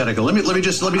Rosemont Seneca. Let me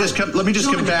just come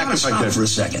back if I can for a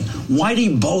second.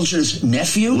 Whitey Bulger's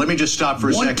nephew. Let me just stop for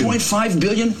a second. $1.5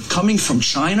 billion coming from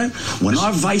China when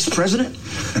our vice president.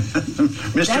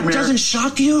 Mr. That Mayor, doesn't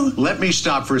shock you? Let me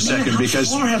stop for a second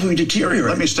because how far have we deteriorated?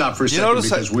 Let me stop for a second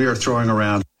because we are throwing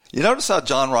around. You notice how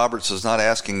John Roberts is not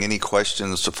asking any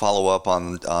questions to follow up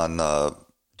on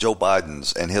Joe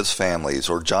Biden's and his family's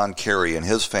or John Kerry and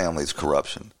his family's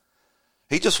corruption.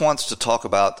 He just wants to talk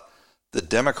about the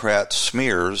Democrat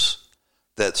smears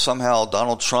that somehow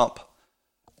Donald Trump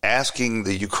asking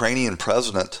the Ukrainian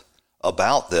president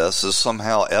about this is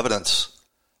somehow evidence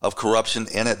of corruption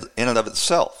in and of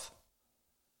itself.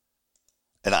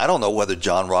 And I don't know whether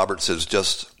John Roberts has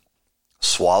just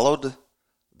swallowed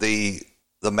the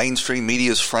mainstream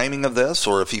media's framing of this,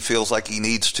 or if he feels like he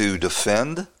needs to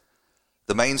defend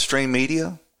the mainstream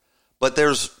media. But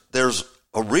there's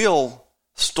a real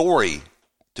story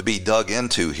to to be dug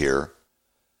into here.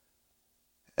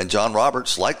 And John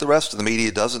Roberts, like the rest of the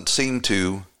media, doesn't seem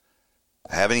to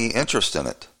have any interest in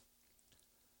it.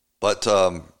 But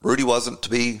Rudy wasn't to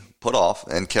be put off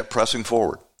and kept pressing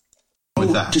forward.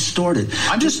 With that. Distorted.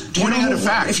 I'm just pointing out a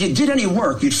fact. If you did any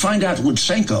work, you'd find out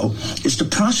Lutsenko is the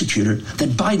prosecutor that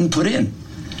Biden put in.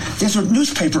 There's a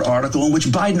newspaper article in which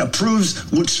Biden approves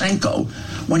Lutsenko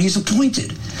when he's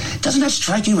appointed. Doesn't that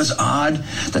strike you as odd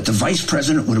that the vice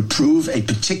president would approve a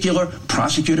particular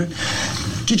prosecutor?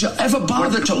 Did you ever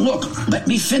bother to look? Let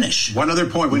me finish. One other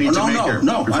point we need to make here.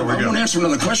 No, I won't answer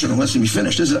another question unless let me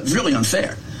finish. This is really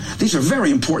unfair. These are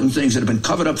very important things that have been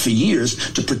covered up for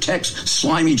years to protect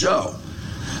Slimy Joe.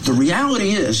 The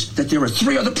reality is that there are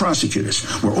 3 other prosecutors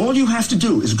where all you have to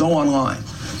do is go online.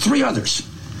 3 others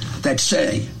that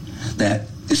say that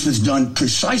this was done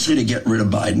precisely to get rid of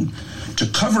Biden, to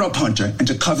cover up Hunter, and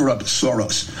to cover up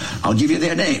Soros. I'll give you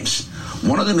their names.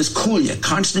 One of them is Kulik,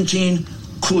 Konstantin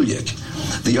Kulik.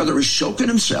 The other is Shokin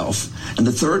himself, and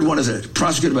the third one is a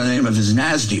prosecutor by the name of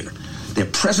Nazdir. They're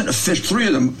present officials. 3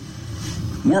 of them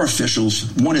were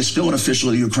officials. One is still an official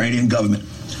of the Ukrainian government.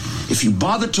 If you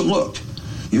bother to look,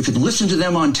 you can listen to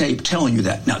them on tape telling you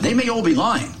that. Now, they may all be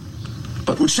lying,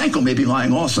 but Lutsenko may be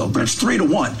lying also, but it's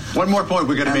 3-1. One more point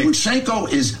we're going to make.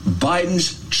 Lutsenko is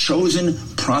Biden's chosen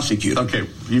prosecutor. Okay,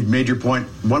 you've made your point.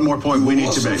 One more point we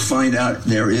need to make. Also find out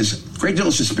there is a great deal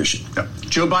of suspicion. Yeah.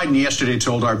 Joe Biden yesterday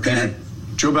told our Peter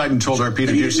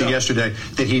Doocy yesterday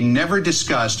that he never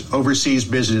discussed overseas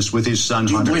business with his son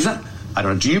Hunter. Do you believe that? I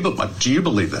don't know. Do you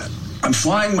believe that? I'm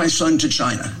flying my son to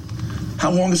China.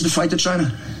 How long is the flight to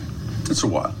China? It's a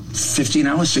while. 15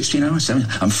 hours, 16 hours, 17.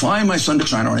 I'm flying my son to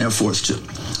China on Air Force 2.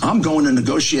 I'm going to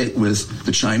negotiate with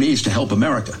the Chinese to help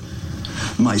America.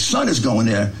 My son is going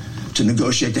there to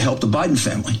negotiate to help the Biden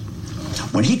family.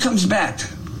 When he comes back,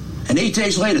 and 8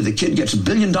 days later, the kid gets $1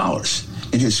 billion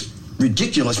in his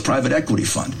ridiculous private equity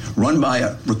fund run by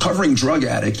a recovering drug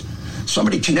addict,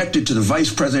 somebody connected to the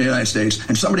vice president of the United States,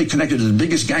 and somebody connected to the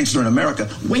biggest gangster in America.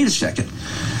 Wait a second.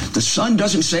 The son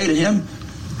doesn't say to him,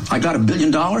 I got $1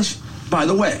 billion. By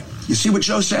the way, you see what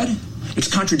Joe said? It's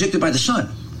contradicted by the son.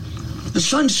 The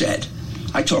son said,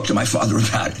 I talked to my father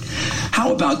about it.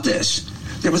 How about this?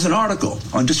 There was an article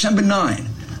on December 9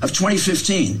 of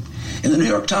 2015 in the New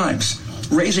York Times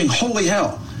raising holy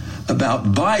hell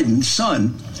about Biden's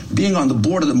son being on the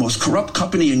board of the most corrupt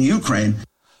company in Ukraine.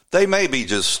 They may be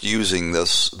just using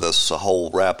this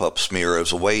whole wrap-up smear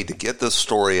as a way to get this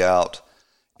story out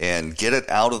and get it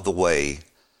out of the way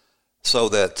so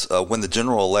that when the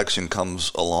general election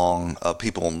comes along,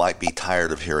 people might be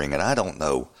tired of hearing it. I don't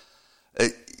know.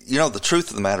 The truth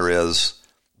of the matter is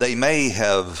they may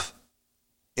have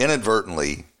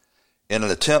inadvertently, in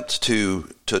an attempt to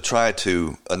try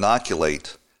to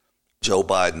inoculate Joe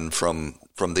Biden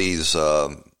from these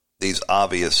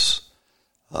obvious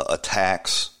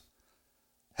attacks,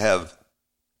 have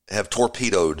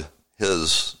torpedoed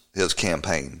his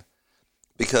campaign.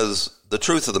 Because the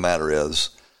truth of the matter is,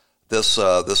 this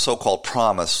so-called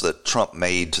promise that Trump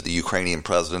made to the Ukrainian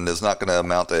president is not going to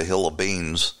amount to a hill of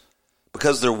beans,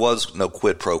 because there was no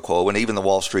quid pro quo, and even the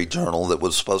Wall Street Journal that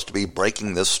was supposed to be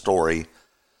breaking this story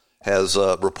has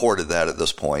reported that at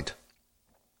this point.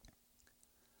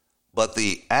 But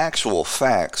the actual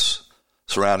facts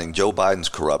surrounding Joe Biden's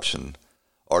corruption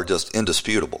are just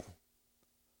indisputable.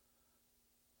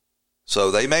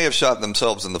 So they may have shot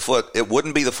themselves in the foot. It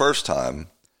wouldn't be the first time.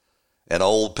 And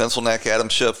old pencil neck Adam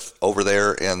Schiff over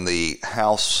there in the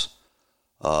House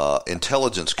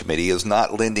Intelligence Committee is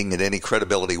not lending it any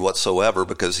credibility whatsoever,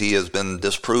 because he has been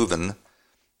disproven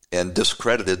and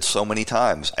discredited so many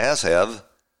times, as have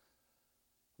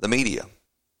the media.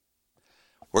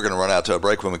 We're going to run out to a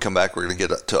break. When we come back, we're going to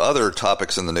get to other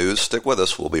topics in the news. Stick with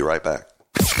us. We'll be right back.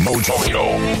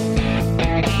 Mojo.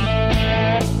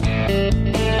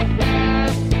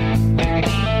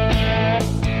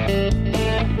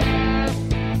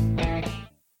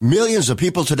 Millions of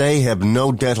people today have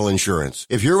no dental insurance.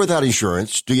 If you're without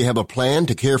insurance, do you have a plan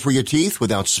to care for your teeth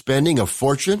without spending a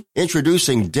fortune?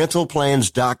 Introducing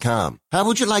dentalplans.com. How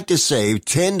would you like to save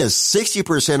 10 to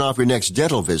 60% off your next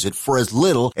dental visit for as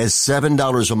little as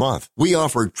 $7 a month? We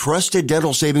offer trusted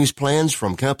dental savings plans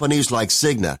from companies like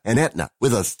Cigna and Aetna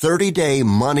with a 30-day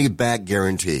money-back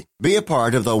guarantee. Be a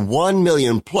part of the 1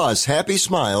 million plus happy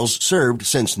smiles served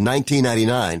since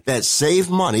 1999 that save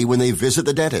money when they visit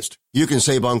the dentist. You can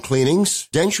save on cleanings,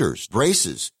 dentures,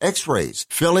 braces, x-rays,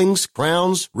 fillings,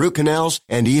 crowns, root canals,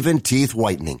 and even teeth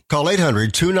whitening. Call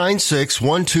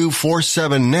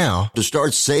 800-296-1247 now to to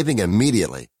start saving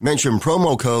immediately. Mention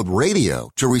promo code RADIO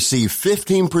to receive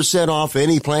 15% off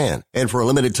any plan. And for a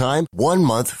limited time, 1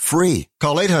 month free.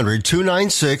 Call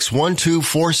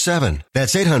 800-296-1247.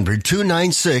 That's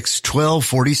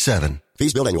 800-296-1247.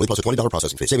 Fees billed annually plus a $20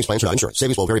 processing fee. Savings plans without insurance.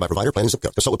 Savings will vary by provider, plan, and zip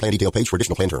code. Consult with plan detail page for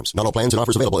additional plan terms. Not all plans and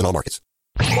offers available in all markets.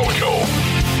 Mojo.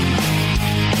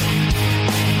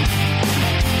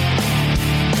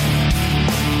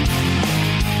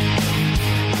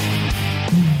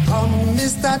 Come,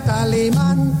 Mr.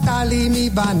 Tallyman, tally me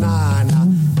banana.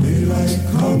 Daylight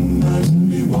come and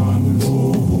me one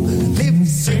go home. Live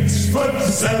 6 foot,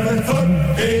 7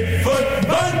 foot, 8 foot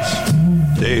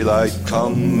bunch. Daylight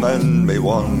come and me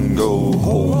one go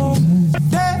home.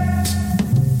 Day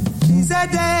is a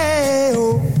day,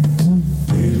 oh.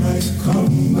 Daylight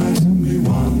come and me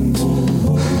one go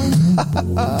home.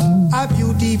 A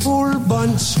beautiful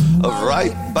bunch of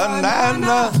ripe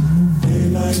banana.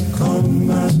 Daylight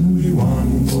come and we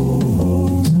want go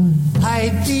home.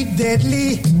 Hide the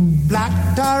deadly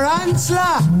black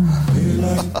tarantula.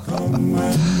 Daylight come and we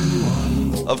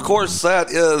want go home. Of course, that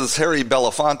is Harry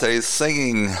Belafonte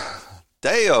singing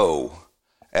Day-O,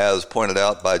 as pointed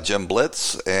out by Jim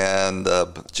Blitz and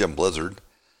Jim Blizzard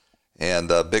and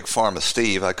Big Pharma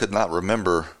Steve. I could not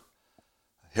remember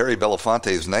Harry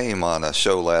Belafonte's name on a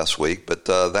show last week, but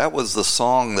that was the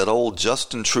song that old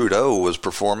Justin Trudeau was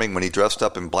performing when he dressed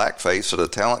up in blackface at a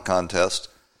talent contest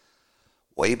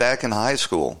way back in high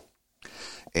school.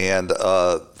 And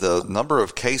the number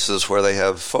of cases where they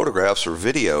have photographs or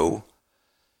video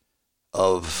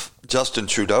of Justin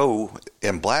Trudeau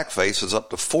in blackface is up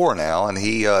to 4 now, and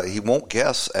he won't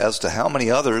guess as to how many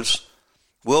others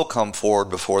will come forward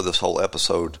before this whole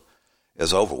episode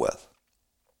is over with.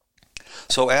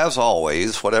 So as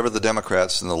always, whatever the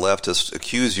Democrats and the leftists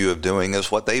accuse you of doing is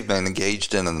what they've been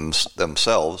engaged in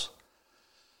themselves.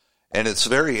 And it's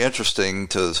very interesting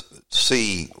to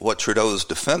see what Trudeau's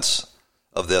defense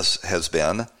of this has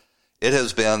been. It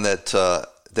has been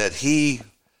that he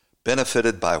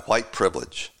benefited by white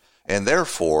privilege, and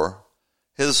therefore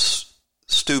his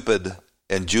stupid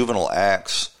and juvenile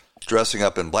acts dressing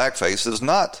up in blackface is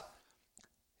not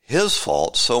his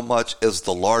fault so much as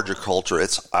the larger culture.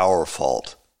 It's our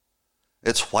fault.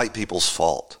 It's white people's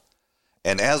fault.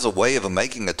 And as a way of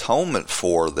making atonement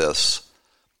for this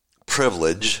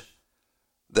privilege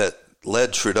that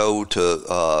led Trudeau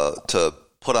to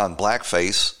put on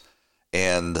blackface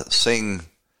and sing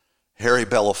Harry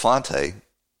Belafonte,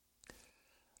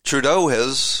 Trudeau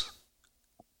has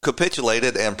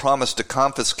capitulated and promised to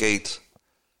confiscate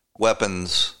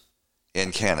weapons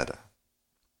in Canada.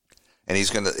 And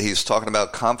he's talking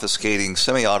about confiscating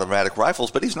semi-automatic rifles,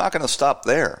 but he's not going to stop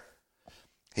there.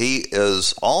 He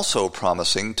is also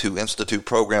promising to institute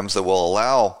programs that will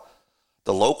allow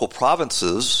the local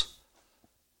provinces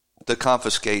to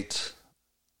confiscate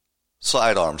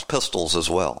sidearms, pistols as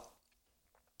well.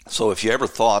 So if you ever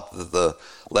thought that the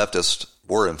leftists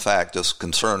were in fact just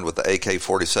concerned with the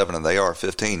AK-47 and the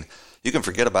AR-15, you can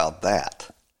forget about that.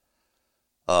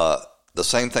 The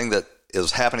same thing that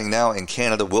is happening now in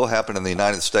Canada will happen in the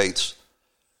United States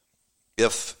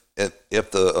if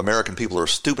the American people are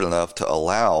stupid enough to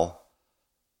allow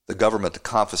the government to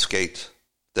confiscate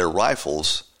their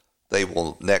rifles. They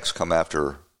will next come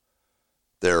after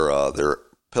their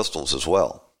pistols as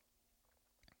well.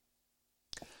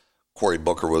 Cory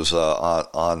Booker was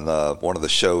on one of the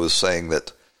shows saying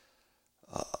that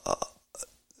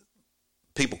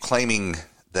people claiming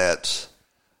that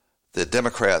the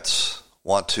Democrats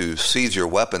want to seize your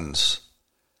weapons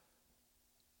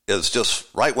is just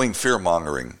right-wing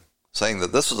fear-mongering, saying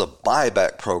that this is a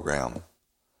buyback program.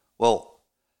 Well,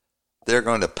 they're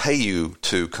going to pay you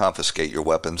to confiscate your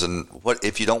weapons, and what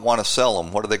if you don't want to sell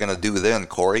them? What are they going to do then,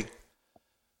 Corey?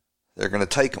 They're going to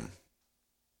take them.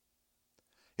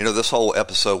 You know, this whole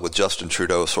episode with Justin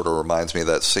Trudeau sort of reminds me of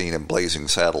that scene in Blazing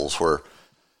Saddles where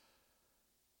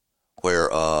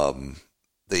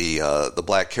the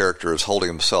black character is holding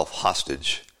himself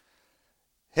hostage.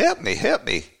 Help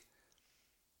me.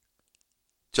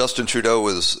 Justin Trudeau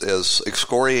is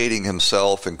excoriating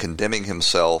himself and condemning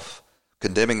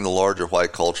the larger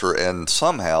white culture, and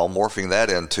somehow morphing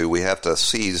that into we have to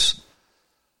seize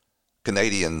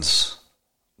Canadians'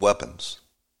 weapons.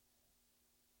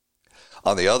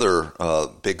 On the other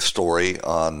big story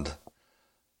on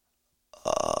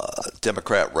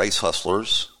Democrat race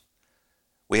hustlers,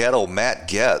 we had old Matt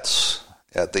Gaetz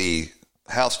at the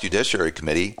House Judiciary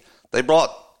Committee. The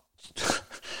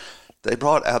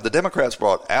Democrats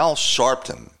brought Al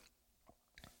Sharpton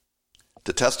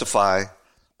to testify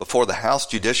before the House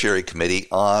Judiciary Committee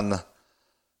on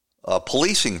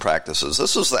policing practices.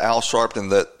 This is the Al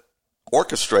Sharpton that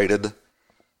orchestrated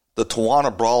the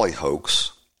Tawana Brawley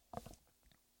hoax,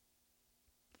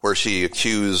 where she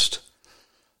accused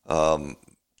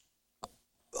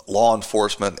law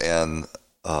enforcement and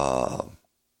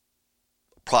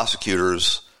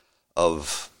prosecutors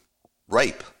of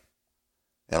rape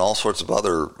and all sorts of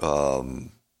other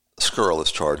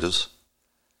scurrilous charges.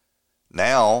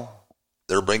 Now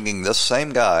they're bringing this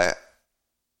same guy,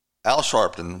 Al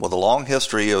Sharpton, with a long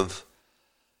history of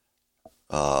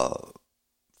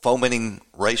fomenting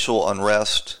racial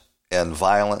unrest and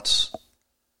violence,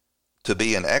 to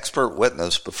be an expert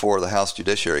witness before the House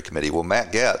Judiciary Committee. Well,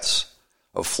 Matt Gaetz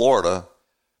of Florida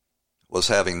was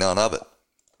having none of it.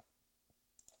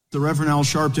 The Reverend Al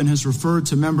Sharpton has referred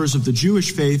to members of the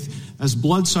Jewish faith as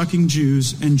blood-sucking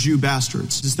Jews and Jew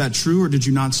bastards. Is that true, or did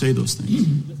you not say those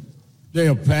things? They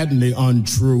are patently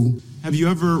untrue. Have you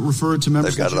ever referred to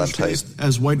members of the Jewish faith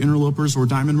as white interlopers or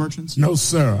diamond merchants? No,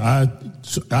 sir.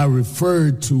 I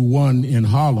referred to one in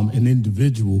Harlem, an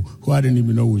individual who I didn't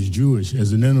even know was Jewish,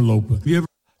 as an interloper.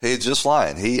 He's just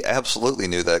lying. He absolutely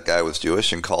knew that guy was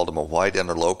Jewish and called him a white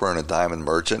interloper and a diamond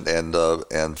merchant,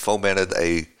 and fomented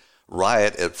a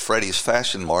riot at Freddie's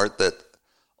Fashion Mart that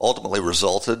ultimately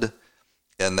resulted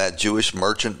in that Jewish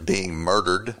merchant being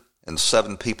murdered and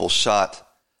 7 people shot,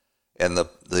 and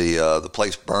the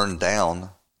place burned down.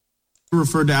 You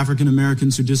referred to African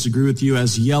Americans who disagree with you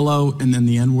as yellow and then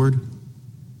the N-word?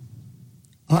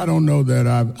 I don't know that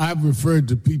I've referred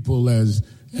to people as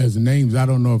names. I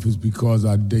don't know if it's because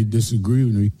they disagree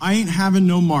with me. I ain't having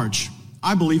no march.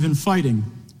 I believe in fighting.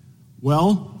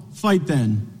 Well, fight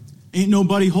then. Ain't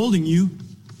nobody holding you.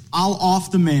 I'll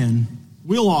off the man.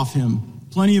 We'll off him.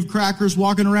 Plenty of crackers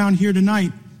walking around here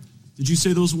tonight. Did you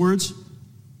say those words?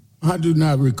 I do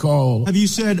not recall. Have you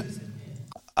said...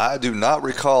 I do not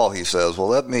recall, he says. Well,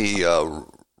 let me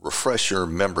refresh your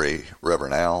memory,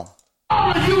 Reverend Al.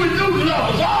 All the you and news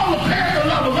lovers, all the Panther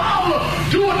lovers, all the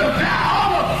doing the now,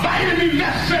 all the vitamin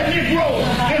necessary Negroes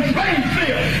in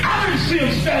Plainfield. I didn't see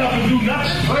them stand up and do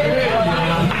nothing.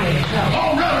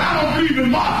 Oh, no, I don't believe in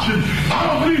marching.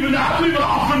 I believe in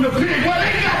offering the pig. Well,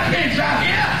 they got pigs out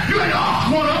here. You ain't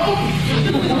off one of them.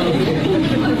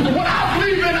 What I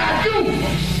believe in, I do.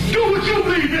 Do what you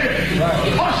believe in.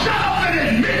 Or shut up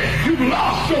and admit you've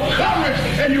lost your courage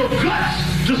and your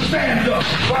guts to stand up.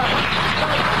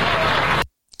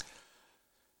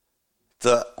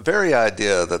 The very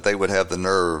idea that they would have the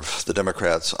nerve, the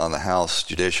Democrats on the House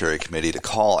Judiciary Committee, to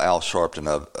call Al Sharpton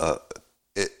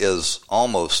is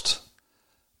almost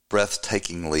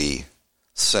breathtakingly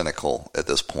cynical at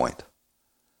this point.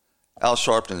 Al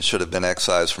Sharpton should have been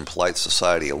excised from polite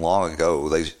society long ago.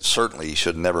 They certainly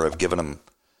should never have given him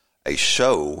a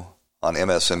show on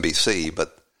MSNBC.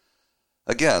 But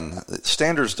again,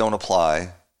 standards don't apply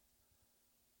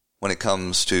when it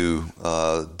comes to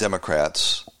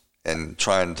Democrats and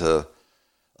trying to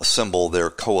assemble their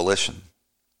coalition.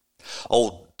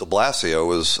 Old de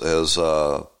Blasio has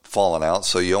fallen out,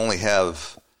 so you only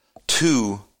have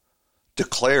 2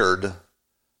 declared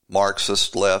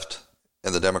Marxists left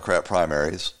in the Democrat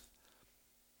primaries.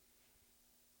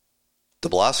 De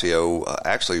Blasio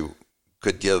actually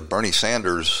could give Bernie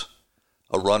Sanders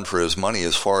a run for his money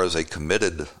as far as a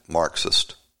committed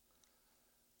Marxist.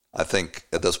 I think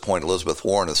at this point Elizabeth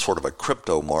Warren is sort of a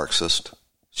crypto-Marxist.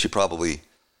 She probably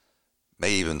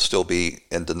may even still be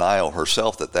in denial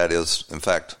herself that is, in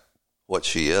fact, what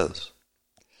she is.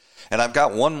 And I've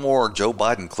got one more Joe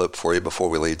Biden clip for you before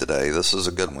we leave today. This is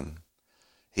a good one.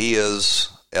 He is,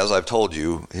 as I've told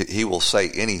you, he will say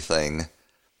anything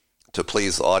to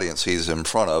please the audience he's in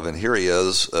front of. And here he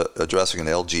is addressing an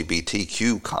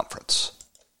LGBTQ conference.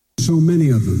 So many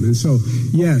of them. And so,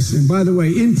 yes, and by the way,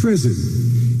 in prison,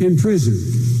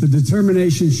 the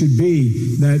determination should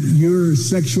be that your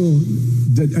sexual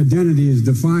identity is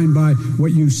defined by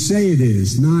what you say it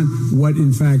is, not what,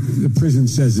 in fact, the prison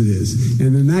says it is.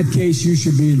 And in that case, you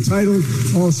should be entitled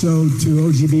also to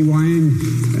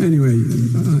OGBYN. Anyway,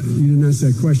 you didn't ask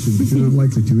that question, but you're not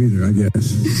likely to either, I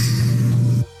guess.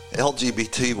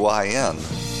 LGBTYN.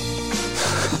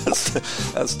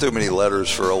 That's too many letters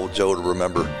for old Joe to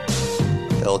remember.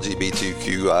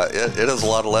 LGBTQ. It is a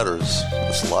lot of letters.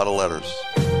 It's a lot of letters.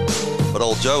 But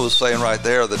old Joe is saying right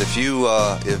there that if you,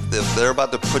 if they're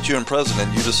about to put you in prison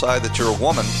and you decide that you're a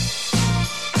woman,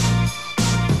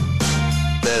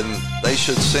 then they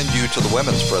should send you to the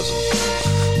women's prison.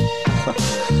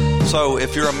 So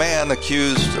if you're a man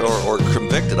accused or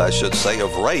convicted, I should say,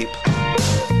 of rape,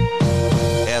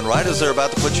 and right as they're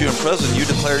about to put you in prison, you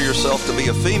declare yourself to be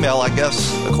a female, I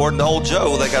guess, according to old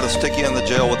Joe, they got to stick you in the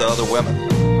jail with the other women.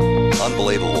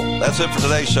 Unbelievable. That's it for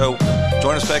today's show.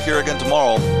 Join us back here again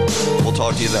tomorrow. We'll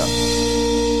talk to you then.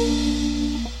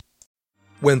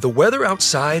 When the weather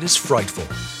outside is frightful,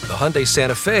 the Hyundai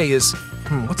Santa Fe is,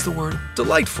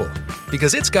 delightful.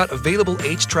 Because it's got available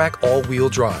H-Track all-wheel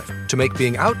drive to make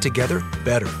being out together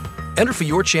better. Enter for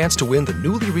your chance to win the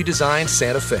newly redesigned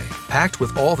Santa Fe, packed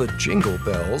with all the jingle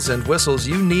bells and whistles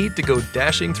you need to go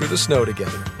dashing through the snow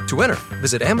together. To enter,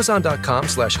 visit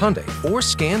Amazon.com/Hyundai or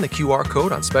scan the QR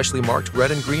code on specially marked red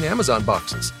and green Amazon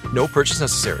boxes. No purchase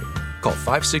necessary. Call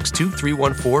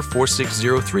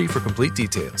 562-314-4603 for complete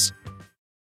details.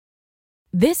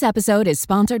 This episode is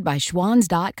sponsored by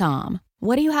Schwans.com.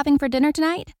 What are you having for dinner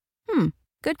tonight?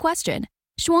 Good question.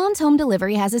 Schwann's Home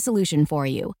Delivery has a solution for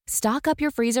you. Stock up your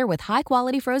freezer with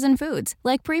high-quality frozen foods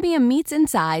like premium meats and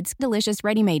sides, delicious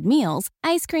ready-made meals,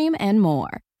 ice cream, and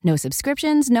more. No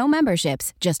subscriptions, no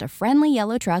memberships, just a friendly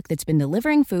yellow truck that's been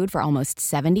delivering food for almost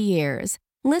 70 years.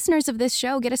 Listeners of this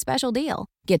show get a special deal.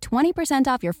 Get 20%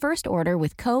 off your first order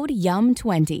with code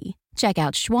YUM20. Check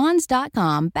out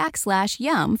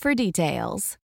schwans.com/YUM for details.